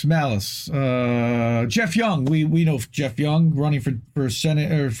 Next, Malice. Jeff Young. We know Jeff Young running for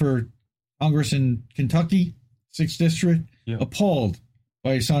Senate or for Congress in Kentucky, 6th District. Yep. Appalled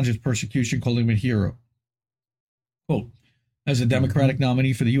by Assange's persecution, calling him a hero. Quote: as a Democratic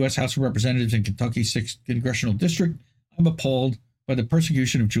nominee for the U.S. House of Representatives in Kentucky's 6th Congressional District, I'm appalled by the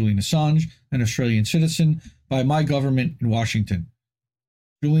persecution of Julian Assange, an Australian citizen, by my government in Washington.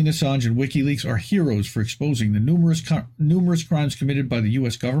 Julian Assange and WikiLeaks are heroes for exposing the numerous crimes committed by the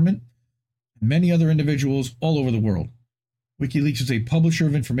U.S. government and many other individuals all over the world. WikiLeaks is a publisher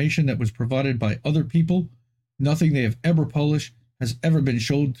of information that was provided by other people. Nothing they have ever published has ever been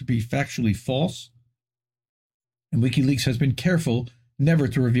shown to be factually false. And WikiLeaks has been careful never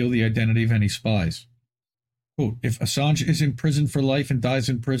to reveal the identity of any spies. Quote: if Assange is in prison for life and dies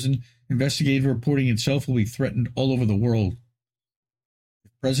in prison, investigative reporting itself will be threatened all over the world.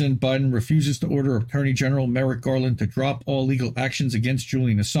 If President Biden refuses to order Attorney General Merrick Garland to drop all legal actions against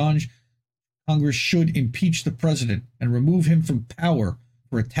Julian Assange, Congress should impeach the president and remove him from power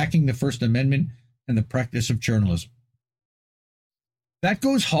for attacking the First Amendment and the practice of journalism. That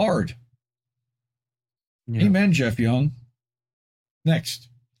goes hard. Yeah. Amen, Jeff Young. Next,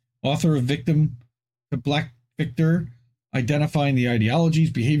 author of Victim to Black Victor, identifying the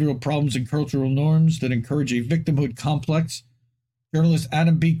ideologies, behavioral problems, and cultural norms that encourage a victimhood complex, journalist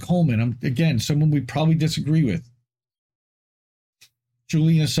Adam B. Coleman, again, someone we probably disagree with.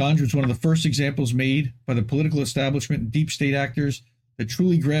 Julian Assange was one of the first examples made by the political establishment and deep state actors that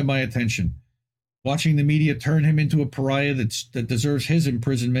truly grabbed my attention. Watching the media turn him into a pariah that deserves his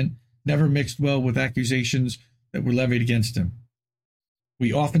imprisonment never mixed well with accusations that were levied against him.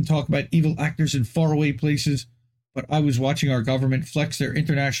 We often talk about evil actors in faraway places, but I was watching our government flex their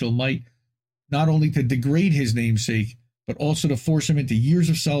international might, not only to degrade his namesake, but also to force him into years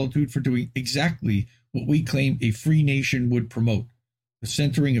of solitude for doing exactly what we claim a free nation would promote: the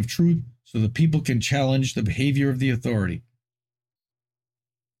centering of truth so the people can challenge the behavior of the authority.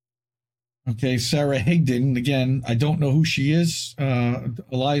 Okay, Sarah Higdon, again, I don't know who she is.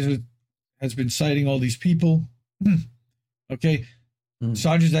 Eliza has been citing all these people. Okay,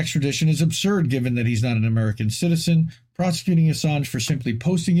 Assange's extradition is absurd given that he's not an American citizen. Prosecuting Assange for simply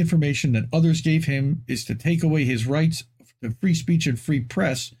posting information that others gave him is to take away his rights to free speech and free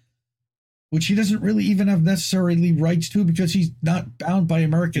press, which he doesn't really even have necessarily rights to because he's not bound by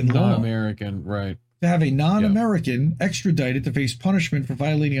American law. Non-American, right. To have a non-American extradited to face punishment for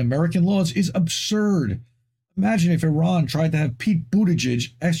violating American laws is absurd. Imagine if Iran tried to have Pete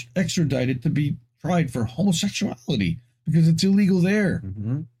Buttigieg extradited to be tried for homosexuality because it's illegal there.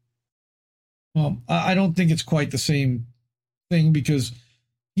 Mm-hmm. Well, I don't think it's quite the same thing because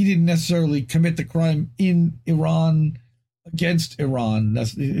he didn't necessarily commit the crime in Iran against Iran.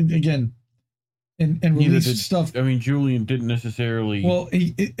 That's, again, and release stuff. I mean, Julian didn't necessarily. Well,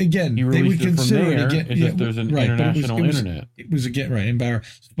 he they would consider it again. It's just there's an international internet. It was again right. And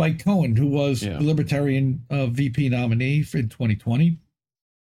Spike Cohen, who was the Libertarian VP nominee in 2020,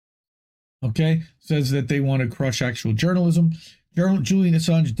 okay, says that they want to crush actual journalism. Julian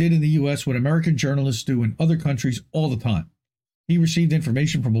Assange did in the U.S. what American journalists do in other countries all the time. He received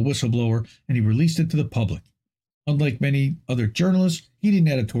information from a whistleblower and he released it to the public. Unlike many other journalists, he didn't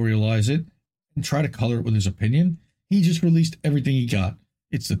editorialize it and try to color it with his opinion. He just released everything he got.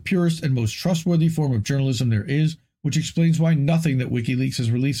 It's the purest and most trustworthy form of journalism there is, which explains why nothing that WikiLeaks has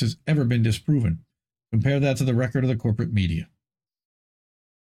released has ever been disproven. Compare that to the record of the corporate media.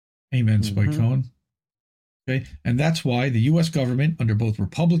 Amen, Spike Cohen. Okay, and that's why the U.S. government, under both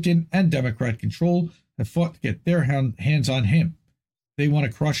Republican and Democrat control, have fought to get their hands on him. They want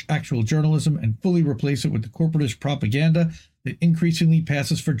to crush actual journalism and fully replace it with the corporatist propaganda that increasingly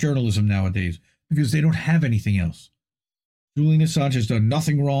passes for journalism nowadays because they don't have anything else. Julian Assange has done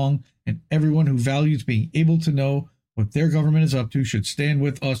nothing wrong, and everyone who values being able to know what their government is up to should stand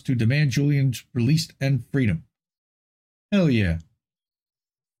with us to demand Julian's release and freedom. Hell yeah.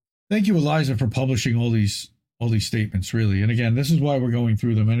 Thank you, Eliza, for publishing all these statements, really. And again, this is why we're going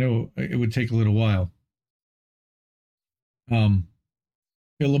through them. I know it would take a little while. Phil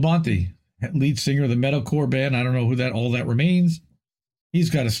Labonte, lead singer of the metalcore band, I don't know who all that remains. He's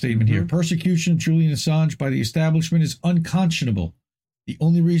got a statement here. Persecution of Julian Assange by the establishment is unconscionable. The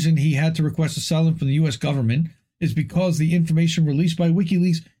only reason he had to request asylum from the U.S. government is because the information released by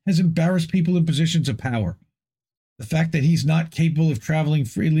WikiLeaks has embarrassed people in positions of power. The fact that he's not capable of traveling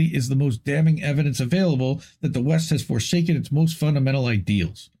freely is the most damning evidence available that the West has forsaken its most fundamental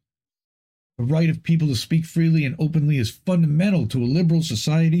ideals. The right of people to speak freely and openly is fundamental to a liberal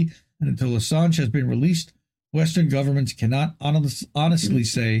society, And until Assange has been released, Western governments cannot honestly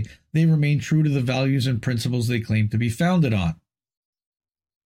say they remain true to the values and principles they claim to be founded on.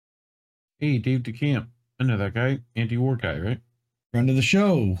 Hey, Dave DeCamp. I know that guy. Anti-war guy, right? Friend of the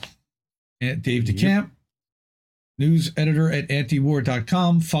show, Dave DeCamp, news editor at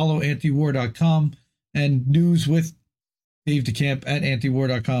antiwar.com. Follow antiwar.com and news with Dave DeCamp at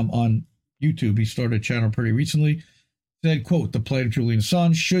antiwar.com on YouTube. He started a channel pretty recently. Said, quote, the plight of Julian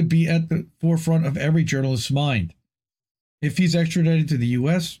Assange should be at the forefront of every journalist's mind. If he's extradited to the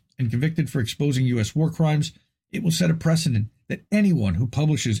U.S. and convicted for exposing U.S. war crimes, it will set a precedent that anyone who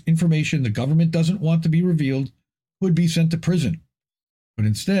publishes information the government doesn't want to be revealed would be sent to prison. But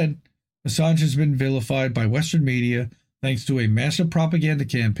instead, Assange has been vilified by Western media thanks to a massive propaganda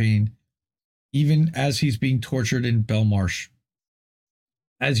campaign, even as he's being tortured in Belmarsh.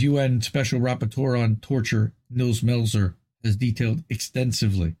 As UN Special Rapporteur on Torture, Nils Melzer, has detailed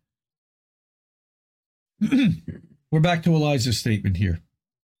extensively. We're back to Eliza's statement here.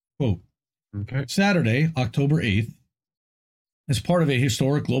 Quote, okay. Saturday, October 8th, as part of a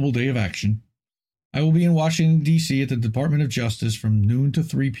historic global day of action, I will be in Washington, D.C. at the Department of Justice from noon to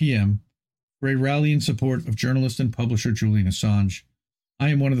 3 p.m. for a rally in support of journalist and publisher Julian Assange. I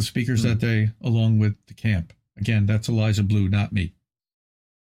am one of the speakers that day, along with DeCamp. Again, that's Eliza Blue, not me.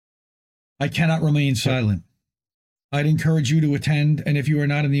 I cannot remain silent. I'd encourage you to attend, and if you are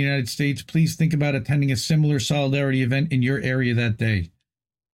not in the United States, please think about attending a similar solidarity event in your area that day.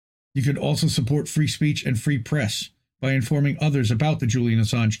 You could also support free speech and free press by informing others about the Julian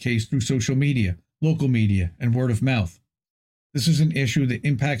Assange case through social media, local media, and word of mouth. This is an issue that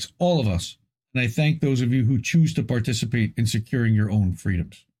impacts all of us, and I thank those of you who choose to participate in securing your own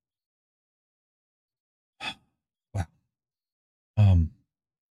freedoms. Wow.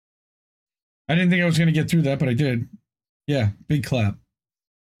 I didn't think I was going to get through that, but I did. Yeah, big clap.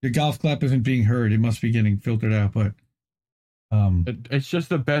 Your golf clap isn't being heard. It must be getting filtered out, but... It's just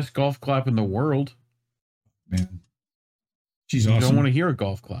the best golf clap in the world. Man. She's awesome. You don't want to to hear a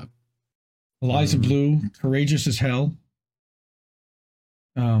golf clap. Eliza Blue, courageous as hell.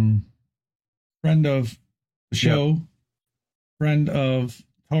 Friend of the show. Yep. Friend of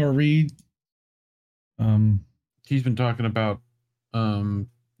Tara Reid. She's been talking about one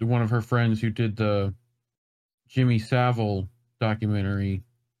of her friends who did the Jimmy Savile documentary.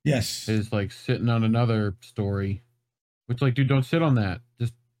 Yes. Is like sitting on another story. Which, like, dude, don't sit on that.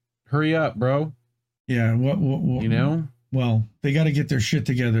 Just hurry up, bro. Yeah, what you know? Well, they got to get their shit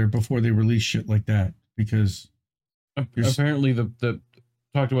together before they release shit like that, because apparently the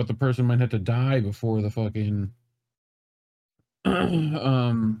talked about the person might have to die before the fucking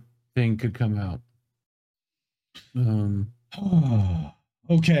thing could come out.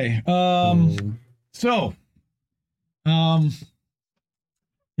 Okay.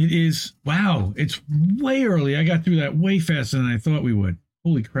 It is, wow, it's way early. I got through that way faster than I thought we would.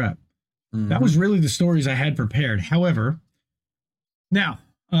 Holy crap. Mm-hmm. That was really the stories I had prepared. However, now,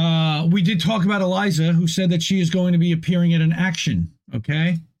 we did talk about Eliza, who said that she is going to be appearing at an action,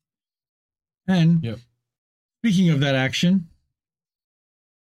 okay? And Speaking of that action,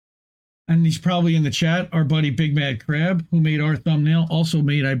 and he's probably in the chat, our buddy Big Mad Crab, who made our thumbnail, also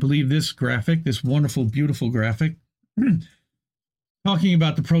made, I believe, this graphic, this wonderful, beautiful graphic. Talking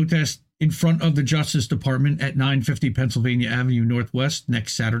about the protest in front of the Justice Department at 950 Pennsylvania Avenue Northwest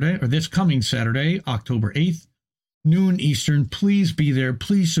next Saturday, or this coming Saturday, October 8th, noon Eastern. Please be there.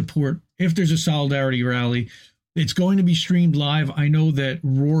 Please support. If there's a solidarity rally, it's going to be streamed live. I know that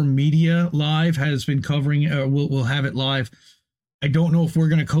Roar Media Live has been covering, we'll have it live. I don't know if we're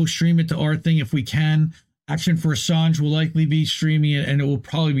going to co-stream it to our thing. If we can, Action for Assange will likely be streaming it, and it will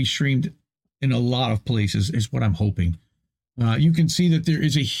probably be streamed in a lot of places, is what I'm hoping. You can see that there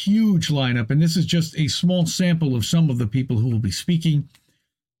is a huge lineup, and this is just a small sample of some of the people who will be speaking.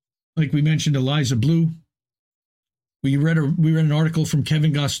 Like we mentioned, Eliza Blue. We read an article from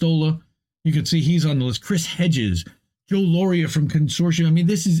Kevin Gostola. You can see he's on the list. Chris Hedges, Joe Loria from Consortium. I mean,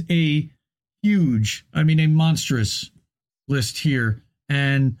 this is a huge, a monstrous list here.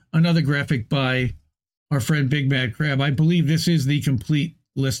 And another graphic by our friend Big Mad Crab. I believe this is the complete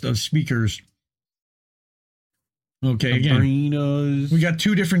list of speakers. Okay, again, we got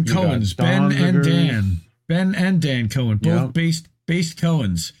two different Cohens, Ben and Dan. Ben and Dan Cohen, both based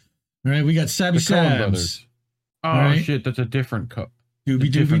Cohens. All right, we got Sabby Sabs. Oh, right. Shit, that's a different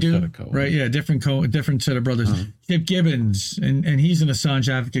Doobie-doo. Right, yeah, different set of brothers. Kip Gibbons, and he's an Assange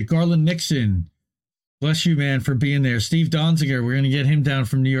advocate. Garland Nixon, bless you, man, for being there. Steve Donziger, we're going to get him down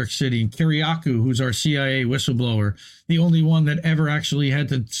from New York City. And Kiriakou, who's our CIA whistleblower, the only one that ever actually had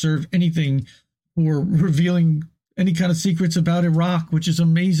to serve anything for revealing any kind of secrets about Iraq, which is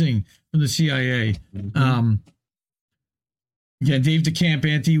amazing, from the CIA. Again, Dave DeCamp,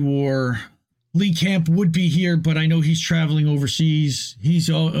 anti-war. Lee Camp would be here, but I know he's traveling overseas. He's,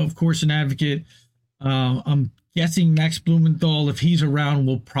 of course, an advocate. I'm guessing Max Blumenthal, if he's around,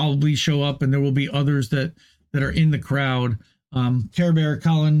 will probably show up, and there will be others that are in the crowd. Care Bear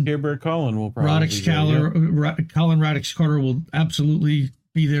Colin will probably Radix Colin Radix Carter will absolutely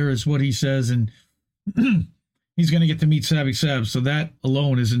be there, is what he says, and he's going to get to meet Savvy Sab, so that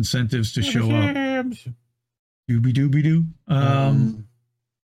alone is incentives to show up. Doobie doobie doo.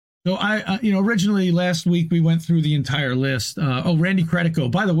 So I originally last week we went through the entire list. Randy Credico.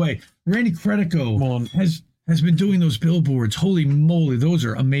 By the way, Randy Credico has been doing those billboards. Holy moly, those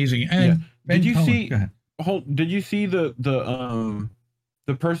are amazing. And did you see the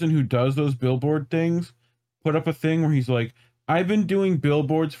person who does those billboard things put up a thing where he's like, I've been doing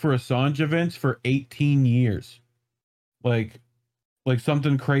billboards for Assange events for 18 years. Like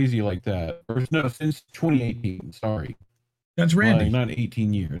something crazy like that. Or no, since 2018, sorry. That's Randy. Not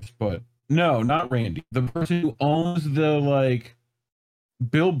 18 years, but no, not Randy. The person who owns the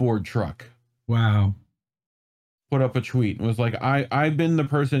billboard truck. Wow. Put up a tweet and was like, I've been the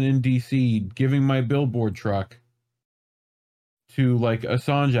person in DC giving my billboard truck to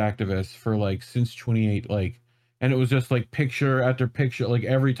Assange activists for since 28, and it was just picture after picture,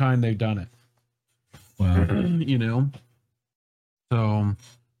 every time they've done it. Wow. So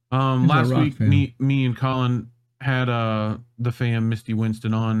last week me and Colin had the fam Misty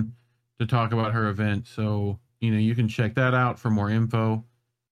Winston on to talk about her event, so you can check that out for more info.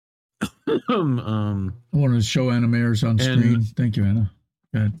 I wanted to show Anna Mayers on screen. Thank you, Anna.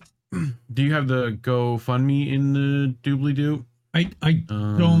 Go ahead. Do you have the GoFundMe in the doobly-doo? I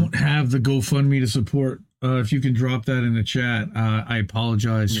don't have the GoFundMe to support. If you can drop that in the chat, I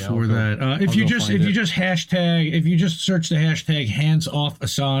apologize for that. If you just search the hashtag hands off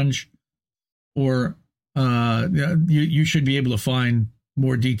Assange, or you should be able to find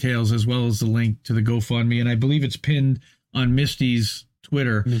more details as well as the link to the GoFundMe, and I believe it's pinned on Misty's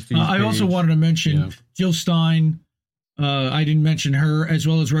Twitter. I also wanted to mention Jill Stein. I didn't mention her, as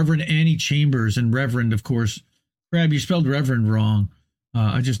well as Reverend Annie Chambers, and Reverend, of course. Crab, you spelled Reverend wrong.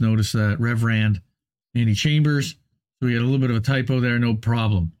 I just noticed that. Reverend Annie Chambers. So we had a little bit of a typo there. No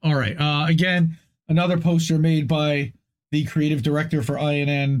problem. All right. Again, another poster made by the creative director for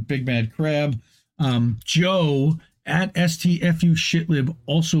INN, Big Mad Crab. Joe at STFU Shitlib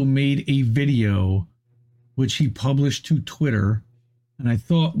also made a video which he published to Twitter, and I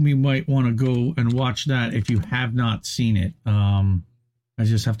thought we might want to go and watch that if you have not seen it. I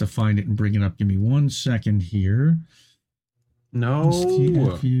just have to find it and bring it up. Give me 1 second here. No,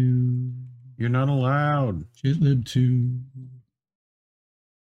 STFU. You're not allowed. Shitlib 2.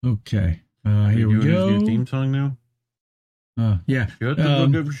 Okay, here we go. His new theme song now. Yeah. Got the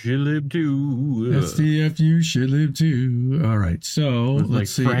look of Shitlib 2. STFU Shitlib 2. All right, so let's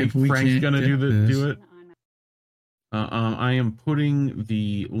see if we Frank's can't gonna get do it. I am putting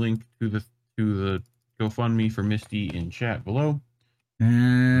the link to the GoFundMe for Misty in chat below.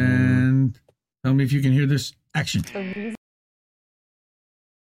 And tell me if you can hear this. Action.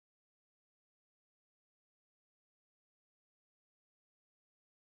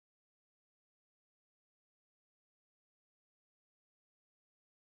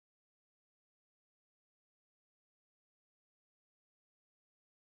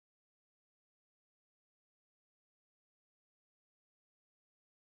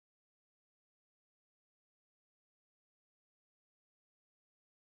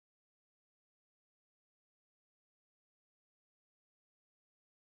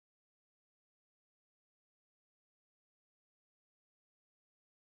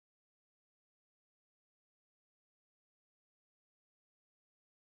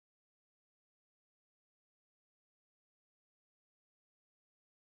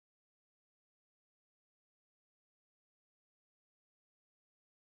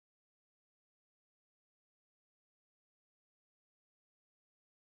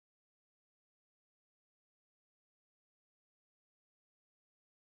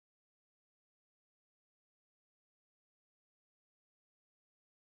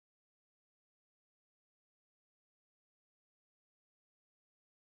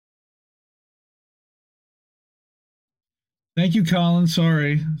 Thank you, Colin.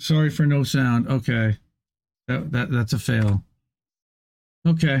 Sorry for no sound. Okay, that's a fail.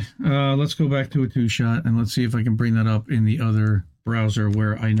 Okay, let's go back to a 2-shot and let's see if I can bring that up in the other browser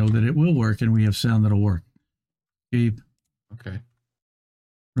where I know that it will work and we have sound that'll work. Escape. Okay.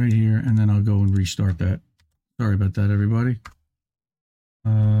 Right here, and then I'll go and restart that. Sorry about that, everybody.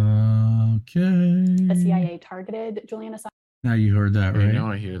 Okay. the CIA targeted Julian Assange. Now you heard that, right? I know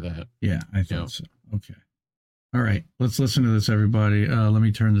I hear that. Yeah, I thought so. Okay. All right. Let's listen to this, everybody. Let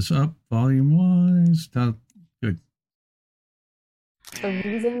me turn this up volume-wise. Good. The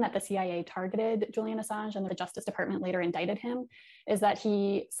reason that the CIA targeted Julian Assange and the Justice Department later indicted him is that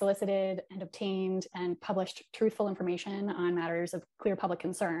he solicited and obtained and published truthful information on matters of clear public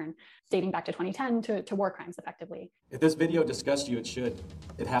concern, dating back to 2010 to war crimes, effectively. If this video disgusts you, it should.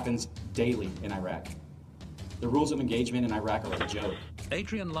 It happens daily in Iraq. The rules of engagement in Iraq are a joke.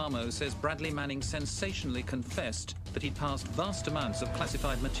 Adrian Lamo says Bradley Manning sensationally confessed that he'd passed vast amounts of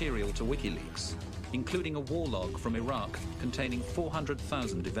classified material to WikiLeaks, including a war log from Iraq containing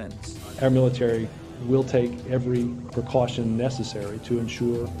 400,000 events. Our military will take every precaution necessary to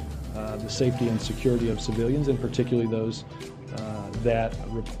ensure the safety and security of civilians, and particularly those that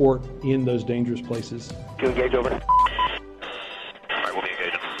report in those dangerous places. To engage over. All right, we'll be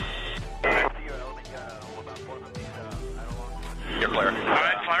engaging. You're clear. All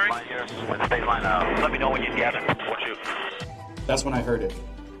right, firing. Let me know when you get it. Watch you. That's when I heard it.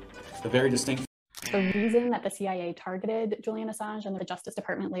 The very distinct. The reason that the CIA targeted Julian Assange and the Justice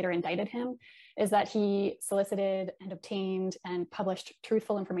Department later indicted him is that he solicited and obtained and published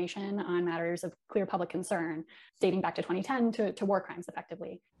truthful information on matters of clear public concern, dating back to 2010 to war crimes,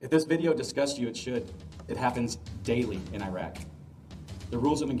 effectively. If this video disgusts you, it should. It happens daily in Iraq. The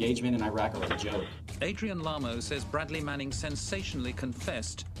rules of engagement in Iraq are a joke. Adrian Lamo says Bradley Manning sensationally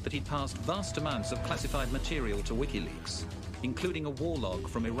confessed that he'd passed vast amounts of classified material to WikiLeaks, including a war log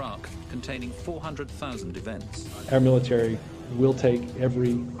from Iraq containing 400,000 events. Our military will take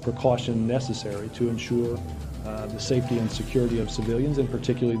every precaution necessary to ensure the safety and security of civilians, and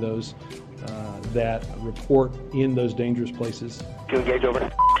particularly those that report in those dangerous places. To engage over. All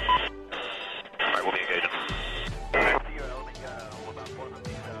right, we'll be engaging.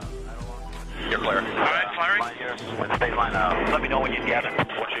 You're clear. All right, firing. Let me know when you get it.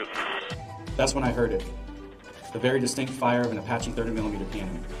 Watch you. That's when I heard it. The very distinct fire of an Apache 30mm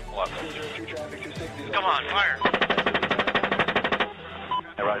cannon. Come on, fire.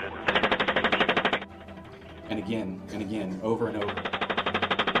 And again, over and over.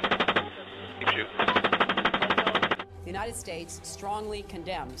 Keep shooting. The United States strongly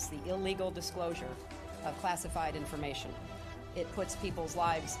condemns the illegal disclosure of classified information. It puts people's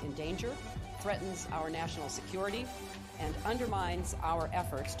lives in danger, threatens our national security, and undermines our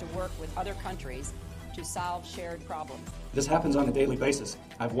efforts to work with other countries to solve shared problems. This happens on a daily basis.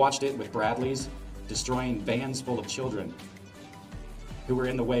 I've watched it with Bradleys destroying vans full of children who were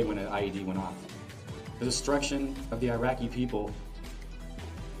in the way when an IED went off. The destruction of the Iraqi people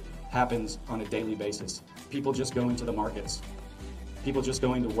happens on a daily basis. People just going to the markets, people just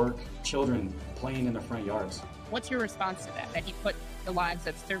going to work, children playing in their front yards. What's your response to that he put the lives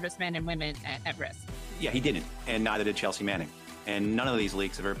of servicemen and women at risk? Yeah, he didn't, and neither did Chelsea Manning. And none of these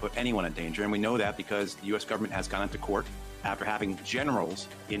leaks have ever put anyone in danger, and we know that because the U.S. government has gone into court after having generals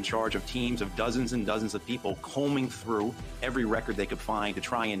in charge of teams of dozens and dozens of people combing through every record they could find to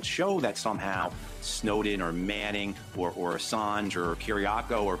try and show that somehow Snowden or Manning or Assange or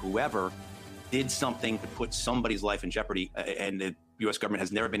Kiriakou or whoever did something to put somebody's life in jeopardy, and the U.S. government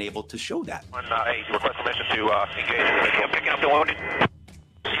has never been able to show that. Hey, request permission to engage. I'm picking up the wounded.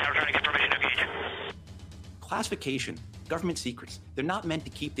 I'm trying to get permission to engage. Classification, government secrets, they're not meant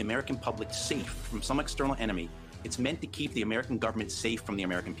to keep the American public safe from some external enemy. It's meant to keep the American government safe from the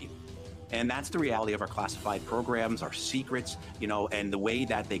American people. And that's the reality of our classified programs, our secrets, and the way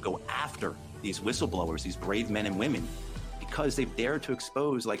that they go after these whistleblowers, these brave men and women, because they've dared to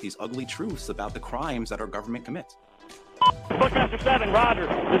expose these ugly truths about the crimes that our government commits. Bookmaster 7, Roger.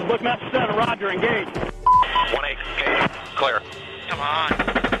 This is Bookmaster 7, Roger. Engage. 1-8, engage. Clear. Come on.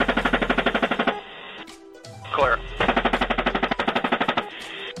 Clear.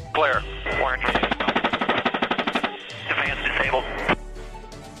 Clear. Warrant. Defense disabled.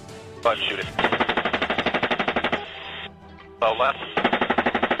 Bud, shoot it. Bow left.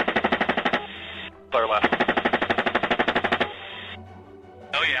 Clear left.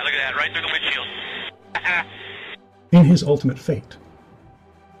 Oh yeah, look at that, right through the windshield. In his ultimate fate,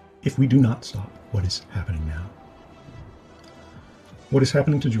 if we do not stop what is happening now. What is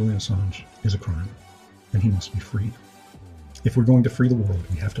happening to Julian Assange is a crime, and he must be freed. If we're going to free the world,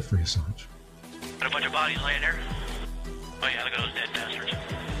 we have to free Assange. Got a bunch of bodies laying there. Oh yeah, look at those dead bastards.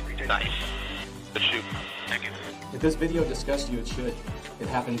 Nice. Good shoot. Thank you. If this video disgusts you, it should. It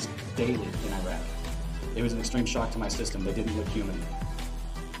happens daily in Iraq. It was an extreme shock to my system. They didn't look human.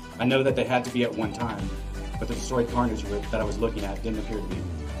 I know that they had to be at one time, but the destroyed carnage that I was looking at didn't appear to be.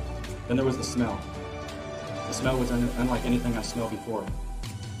 Then there was the smell. The smell was unlike anything I've smelled before.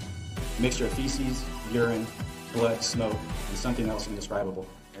 A mixture of feces, urine, blood, smoke, and something else indescribable.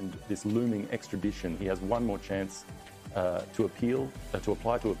 And this looming extradition, he has one more chance to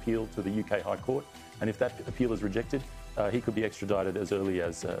apply to appeal to the UK High Court. And if that appeal is rejected, he could be extradited as early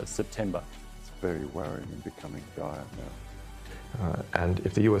as September. It's very worrying and becoming dire now. And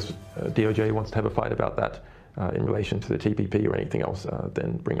if the US DOJ wants to have a fight about that in relation to the TPP or anything else,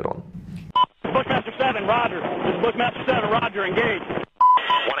 then bring it on. Bushmaster 7, Roger. This is Bushmaster 7, Roger, engage. 1-8,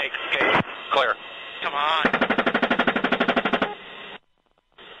 engage. Clear. Come on.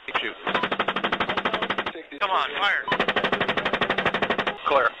 Shoot. Come on, fire.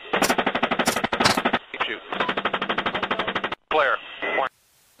 Clear. Shoot. Clear.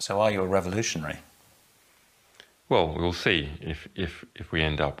 So are you a revolutionary? Well, we'll see. If we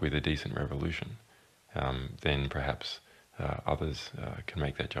end up with a decent revolution, then perhaps others can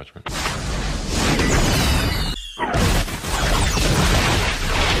make that judgment.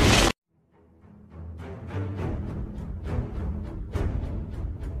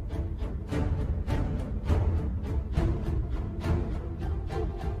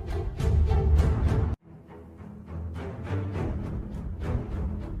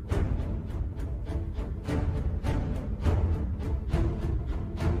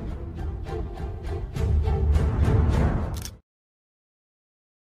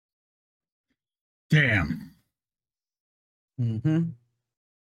 Damn. Mm-hmm.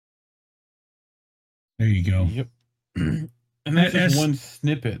 There you go. Yep. And that's just one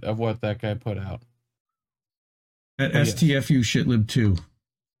snippet of what that guy put out. At STFU shitlib 2.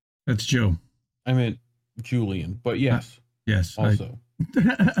 That's Joe. I meant Julian, but yes. Yes. Also.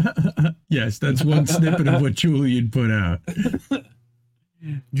 Yes, that's one snippet of what Julian put out.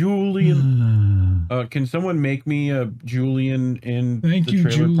 Julian. Can someone make me a Julian in the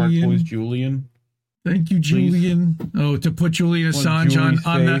Trailer Park Boys Julian? Thank you, Julian. Please. Oh, to put Julian Assange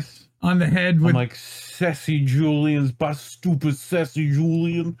on the head with I'm like sassy Julian's stupid sassy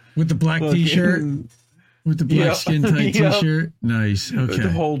Julian with the black t-shirt, with the black skin tight t-shirt. Nice. Okay.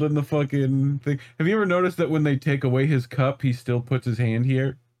 Holding the fucking thing. Have you ever noticed that when they take away his cup, he still puts his hand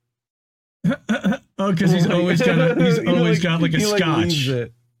here? Oh, because he's always got like a scotch.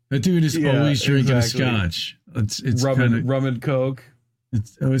 The dude is always drinking a scotch. It's rum and coke.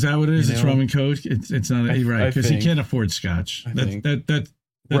 Is that what it is? It's rum and coke. It's not right because he can't afford scotch. That's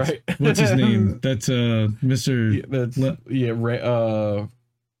right. What's his name? That's Mr.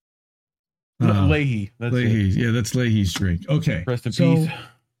 Leahy. That's Leahy. it. Yeah, that's Leahy's drink. Okay. Rest in peace.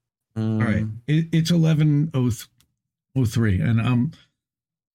 All right. It's 11:03, and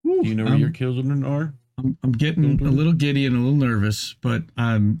do you know where your children are? I'm getting a little giddy and a little nervous, but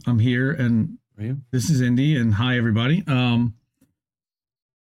I'm here, and this is Indy, and hi everybody.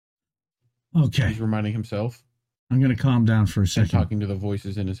 Okay. He's reminding himself. I'm going to calm down for a second. And talking to the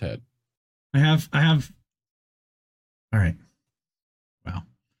voices in his head. I have. All right. Wow.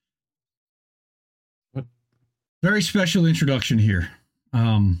 What? Very special introduction here.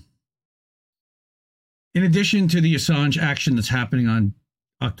 In addition to the Assange action that's happening on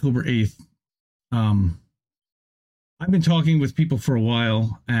October 8th, I've been talking with people for a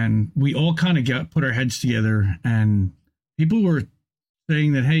while, and we all kind of put our heads together, and people were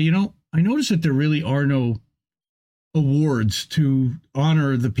saying that, hey, I noticed that there really are no awards to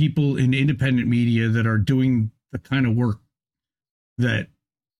honor the people in independent media that are doing the kind of work that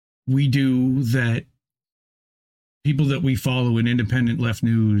we do, that people that we follow in independent left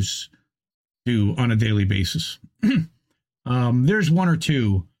news do on a daily basis. There's one or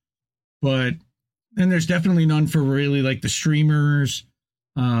two, but then there's definitely none for really like the streamers.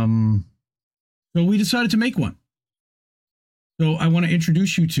 So we decided to make one. So I want to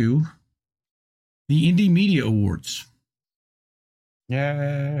introduce you to the Indie Media Awards.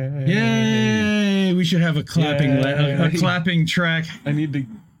 Yay! Yay! We should have a clapping a clapping track. I need to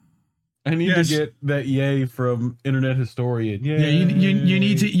get that yay from Internet Historian. Yay. Yeah, you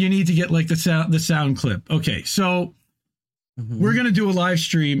need to get like the sound clip. Okay, so we're gonna do a live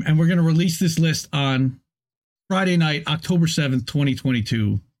stream, and we're gonna release this list on Friday night, October 7th,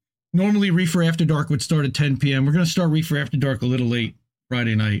 2022. Normally, Reefer After Dark would start at 10 p.m. We're gonna start Reefer After Dark a little late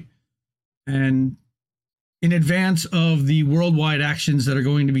Friday night, and in advance of the worldwide actions that are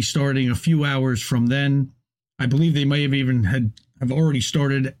going to be starting a few hours from then. I believe they may have even have already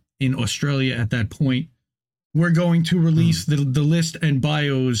started in Australia at that point. We're going to release the list and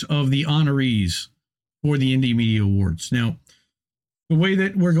bios of the honorees for the Indie Media Awards. Now, the way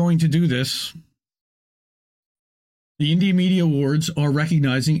that we're going to do this, the Indie Media Awards are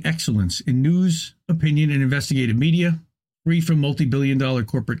recognizing excellence in news, opinion, and investigative media, free from multi-billion-dollar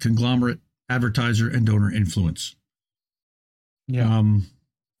corporate conglomerate, advertiser, and donor influence. Yeah.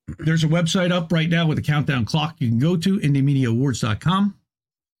 There's a website up right now with a countdown clock you can go to, indiemediaawards.com.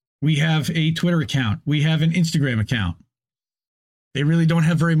 We have a Twitter account. We have an Instagram account. They really don't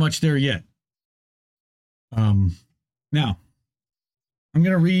have very much there yet. Now, I'm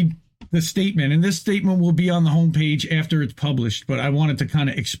going to read the statement, and this statement will be on the homepage after it's published, but I wanted to kind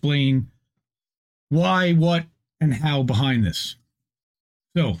of explain why, what, and how behind this.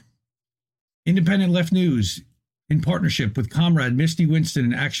 So, Independent Left News, in partnership with Comrade Misty Winston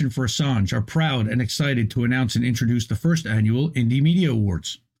and Action for Assange, are proud and excited to announce and introduce the first annual Indie Media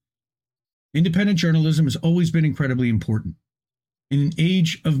Awards. Independent journalism has always been incredibly important. In an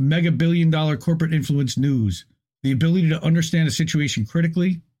age of mega-billion-dollar corporate influence news, the ability to understand a situation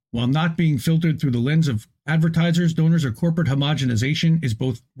critically, while not being filtered through the lens of advertisers, donors, or corporate homogenization, is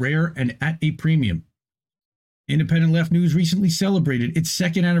both rare and at a premium. Independent Left News recently celebrated its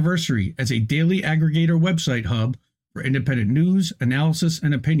second anniversary as a daily aggregator website hub for independent news, analysis,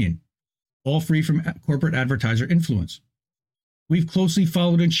 and opinion, all free from corporate advertiser influence. We've closely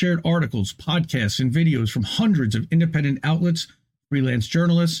followed and shared articles, podcasts, and videos from hundreds of independent outlets, freelance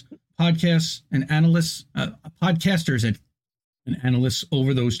journalists, podcasts, and analysts, podcasters and analysts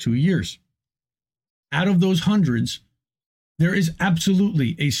over those 2 years. Out of those hundreds, there is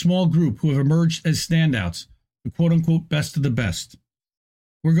absolutely a small group who have emerged as standouts, the quote-unquote best of the best.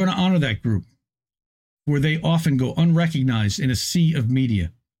 We're going to honor that group, where they often go unrecognized in a sea of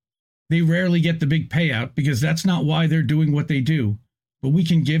media. They rarely get the big payout because that's not why they're doing what they do, but we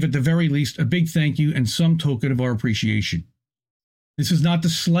can give at the very least a big thank you and some token of our appreciation. This is not to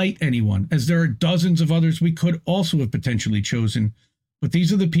slight anyone, as there are dozens of others we could also have potentially chosen, but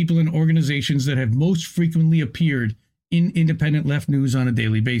these are the people and organizations that have most frequently appeared in Independent Left News on a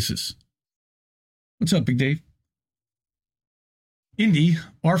daily basis. What's up, Big Dave? Indy,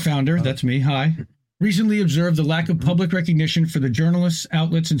 our founder, that's me, hi, recently observed the lack of public recognition for the journalists,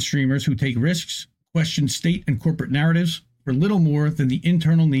 outlets, and streamers who take risks, question state and corporate narratives, for little more than the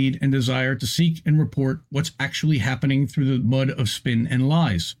internal need and desire to seek and report what's actually happening through the mud of spin and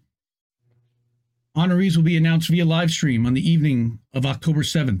lies. Honorees will be announced via live stream on the evening of October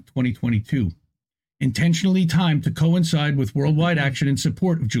 7th, 2022, intentionally timed to coincide with worldwide action in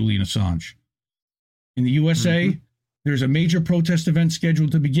support of Julian Assange. In the USA, there's a major protest event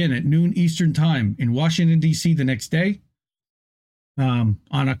scheduled to begin at noon Eastern Time in Washington, D.C. the next day, on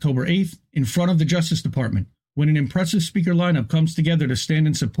October 8th, in front of the Justice Department, when an impressive speaker lineup comes together to stand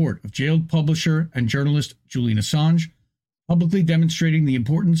in support of jailed publisher and journalist Julian Assange, publicly demonstrating the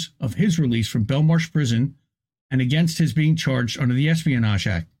importance of his release from Belmarsh Prison and against his being charged under the Espionage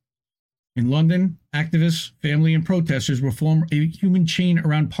Act. In London, activists, family, and protesters will form a human chain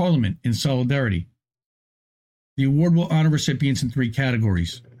around Parliament in solidarity. The award will honor recipients in 3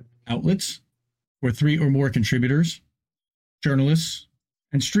 categories: outlets, or 3 or more contributors, journalists,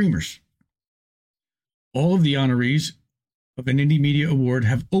 and streamers. All of the honorees of an Indie Media Award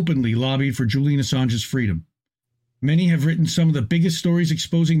have openly lobbied for Julian Assange's freedom. Many have written some of the biggest stories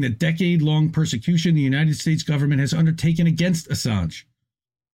exposing the decade-long persecution the United States government has undertaken against Assange.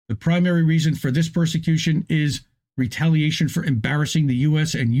 The primary reason for this persecution is retaliation for embarrassing the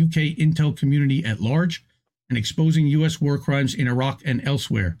U.S. and UK intel community at large and exposing U.S. war crimes in Iraq and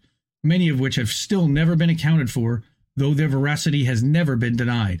elsewhere, many of which have still never been accounted for, though their veracity has never been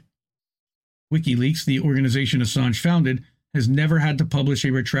denied. WikiLeaks, the organization Assange founded, has never had to publish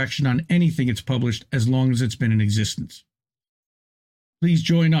a retraction on anything it's published as long as it's been in existence. Please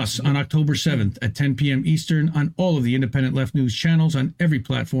join us on October 7th at 10 p.m. Eastern on all of the Independent Left News channels on every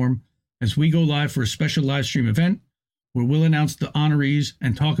platform as we go live for a special live stream event where we'll announce the honorees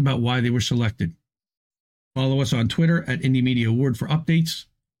and talk about why they were selected. Follow us on Twitter at Indie Media Award for updates.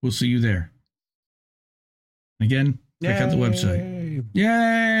 We'll see you there. Again, check out the website.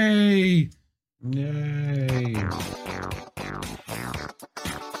 Yay! Yay!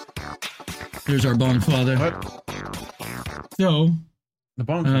 There's our Bonfather. So, the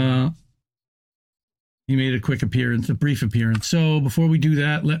Bonfather. He made a quick appearance, a brief appearance. So, before we do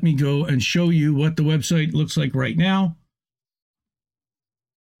that, let me go and show you what the website looks like right now.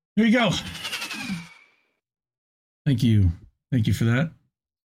 Here you go. Thank you. Thank you for that.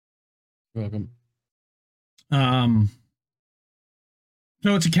 You're welcome.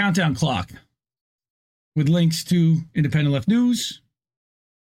 So it's a countdown clock with links to Independent Left News,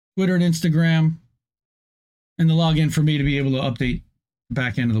 Twitter and Instagram, and the login for me to be able to update the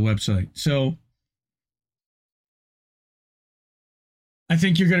back end of the website. So I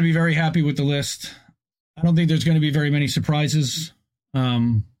think you're going to be very happy with the list. I don't think there's going to be very many surprises.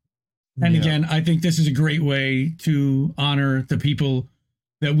 And again, I think this is a great way to honor the people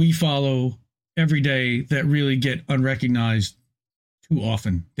that we follow every day that really get unrecognized too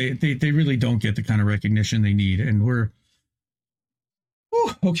often. They really don't get the kind of recognition they need, and we're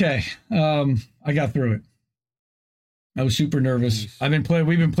okay. I got through it. I was super nervous. We've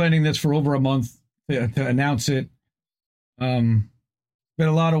been planning this for over a month to announce it. Been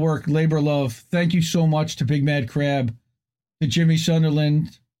a lot of work, labor of love. Thank you so much to Big Mad Crab, to Jimmy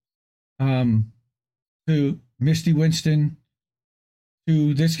Sunderland, to Misty Winston,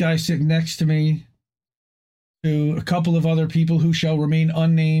 to this guy sitting next to me, to a couple of other people who shall remain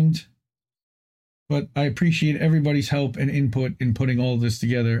unnamed. But I appreciate everybody's help and input in putting all of this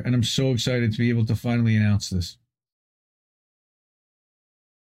together, and I'm so excited to be able to finally announce this.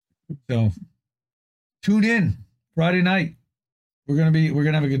 So tune in Friday night. We're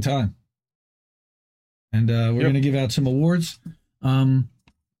gonna have a good time, and we're gonna give out some awards.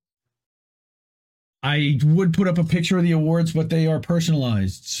 I would put up a picture of the awards, but they are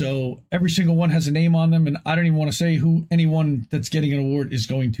personalized, so every single one has a name on them, and I don't even want to say who anyone that's getting an award is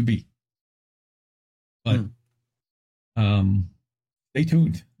going to be. But stay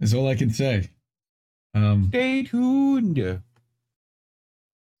tuned is all I can say. Stay tuned.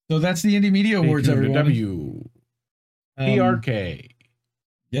 So that's the Indie Media Awards, everyone. PRK.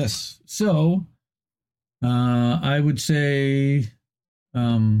 Yes. So I would say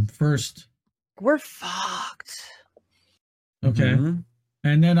first, we're fucked. Okay.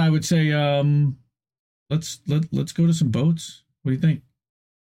 And then I would say let's go to some boats. What do you think?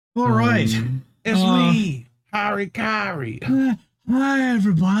 All right. It's me, Harry Carey. Hi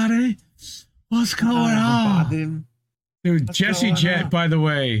everybody. What's going on? Dude, Jesse Jet, by the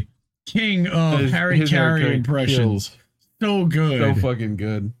way, king of Harry Carey impressions. Kills. So good. So fucking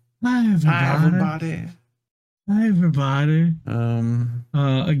good. Hi everybody. Hi everybody.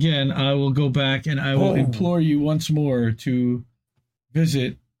 Again, I will go back and I will implore you once more to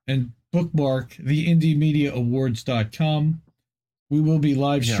visit and bookmark the IndieMediaAwards.com. We will be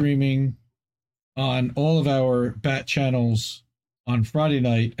live streaming on all of our BAT channels on Friday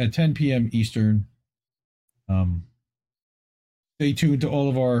night at 10 p.m. Eastern. Stay tuned to all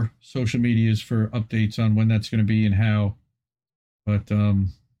of our social medias for updates on when that's going to be and how. But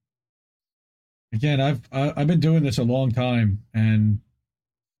again, I've been doing this a long time, and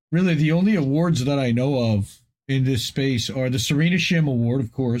really the only awards that I know of in this space are the Serena Shim Award,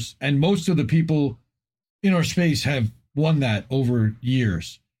 of course, and most of the people in our space have won that over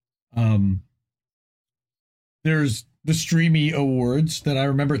years. There's the Streamy Awards that I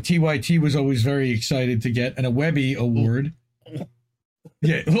remember TYT was always very excited to get, and a Webby Award.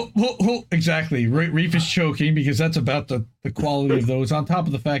 Yeah, exactly. Reef is choking because that's about the quality of those, on top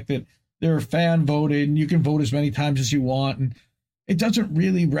of the fact that they're fan voted and you can vote as many times as you want, and it doesn't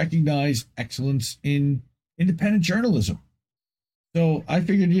really recognize excellence in independent journalism. So I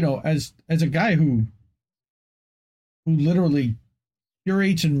figured, as a guy who literally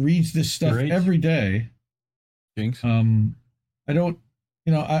curates and reads this stuff every day, Jinx. I don't,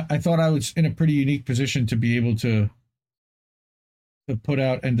 I thought I was in a pretty unique position to be able to put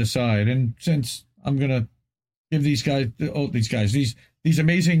out and decide. And since I'm gonna give these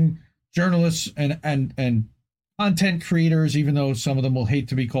amazing journalists and content creators, even though some of them will hate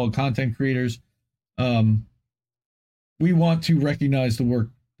to be called content creators, we want to recognize the work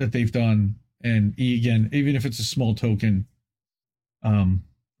that they've done. And again, even if it's a small token, a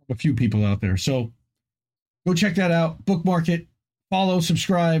few people out there. So go check that out, bookmark it, follow,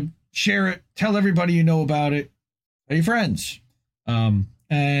 subscribe, share it, tell everybody you know about it. Tell your friends.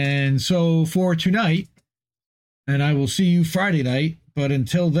 And so for tonight, and I will see you Friday night, but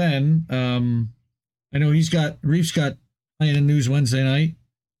until then, I know Reef's got INN News Wednesday night.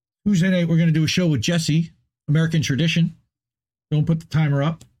 Tuesday night, we're going to do a show with Jesse, American Tradition. Don't put the timer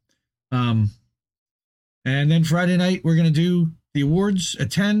up. And then Friday night, we're going to do the awards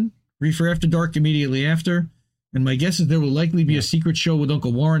at 10, Reefer After Dark immediately after. And my guess is there will likely be a secret show with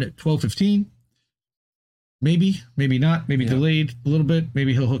Uncle Warren at 12:15. Maybe, maybe not, maybe delayed a little bit.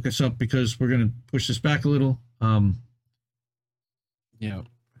 Maybe he'll hook us up because we're going to push this back a little. And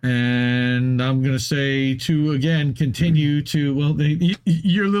I'm going to say to, again, continue to, well,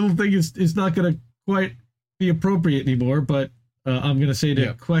 your little thing is not going to quite be appropriate anymore, but I'm going to say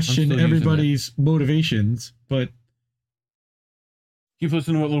to question everybody's motivations, but keep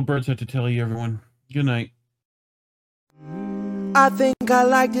listening to what Little Birds had to tell you, everyone. Good night. I think I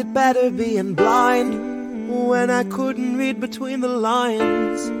liked it better being blind, when I couldn't read between the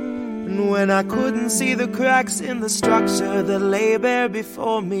lines, and when I couldn't see the cracks in the structure that lay bare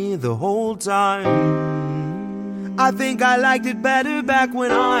before me the whole time. I think I liked it better back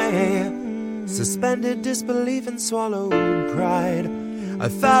when I suspended disbelief and swallowed pride. I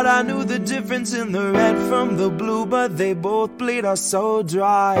thought I knew the difference in the red from the blue, but they both bleed us so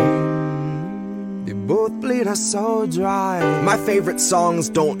dry. They both bleed us so dry. My favorite songs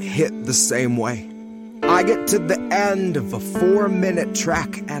don't hit the same way. I get to the end of a 4-minute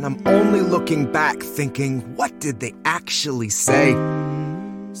track and I'm only looking back thinking, what did they actually say?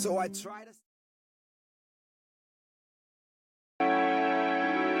 So I try to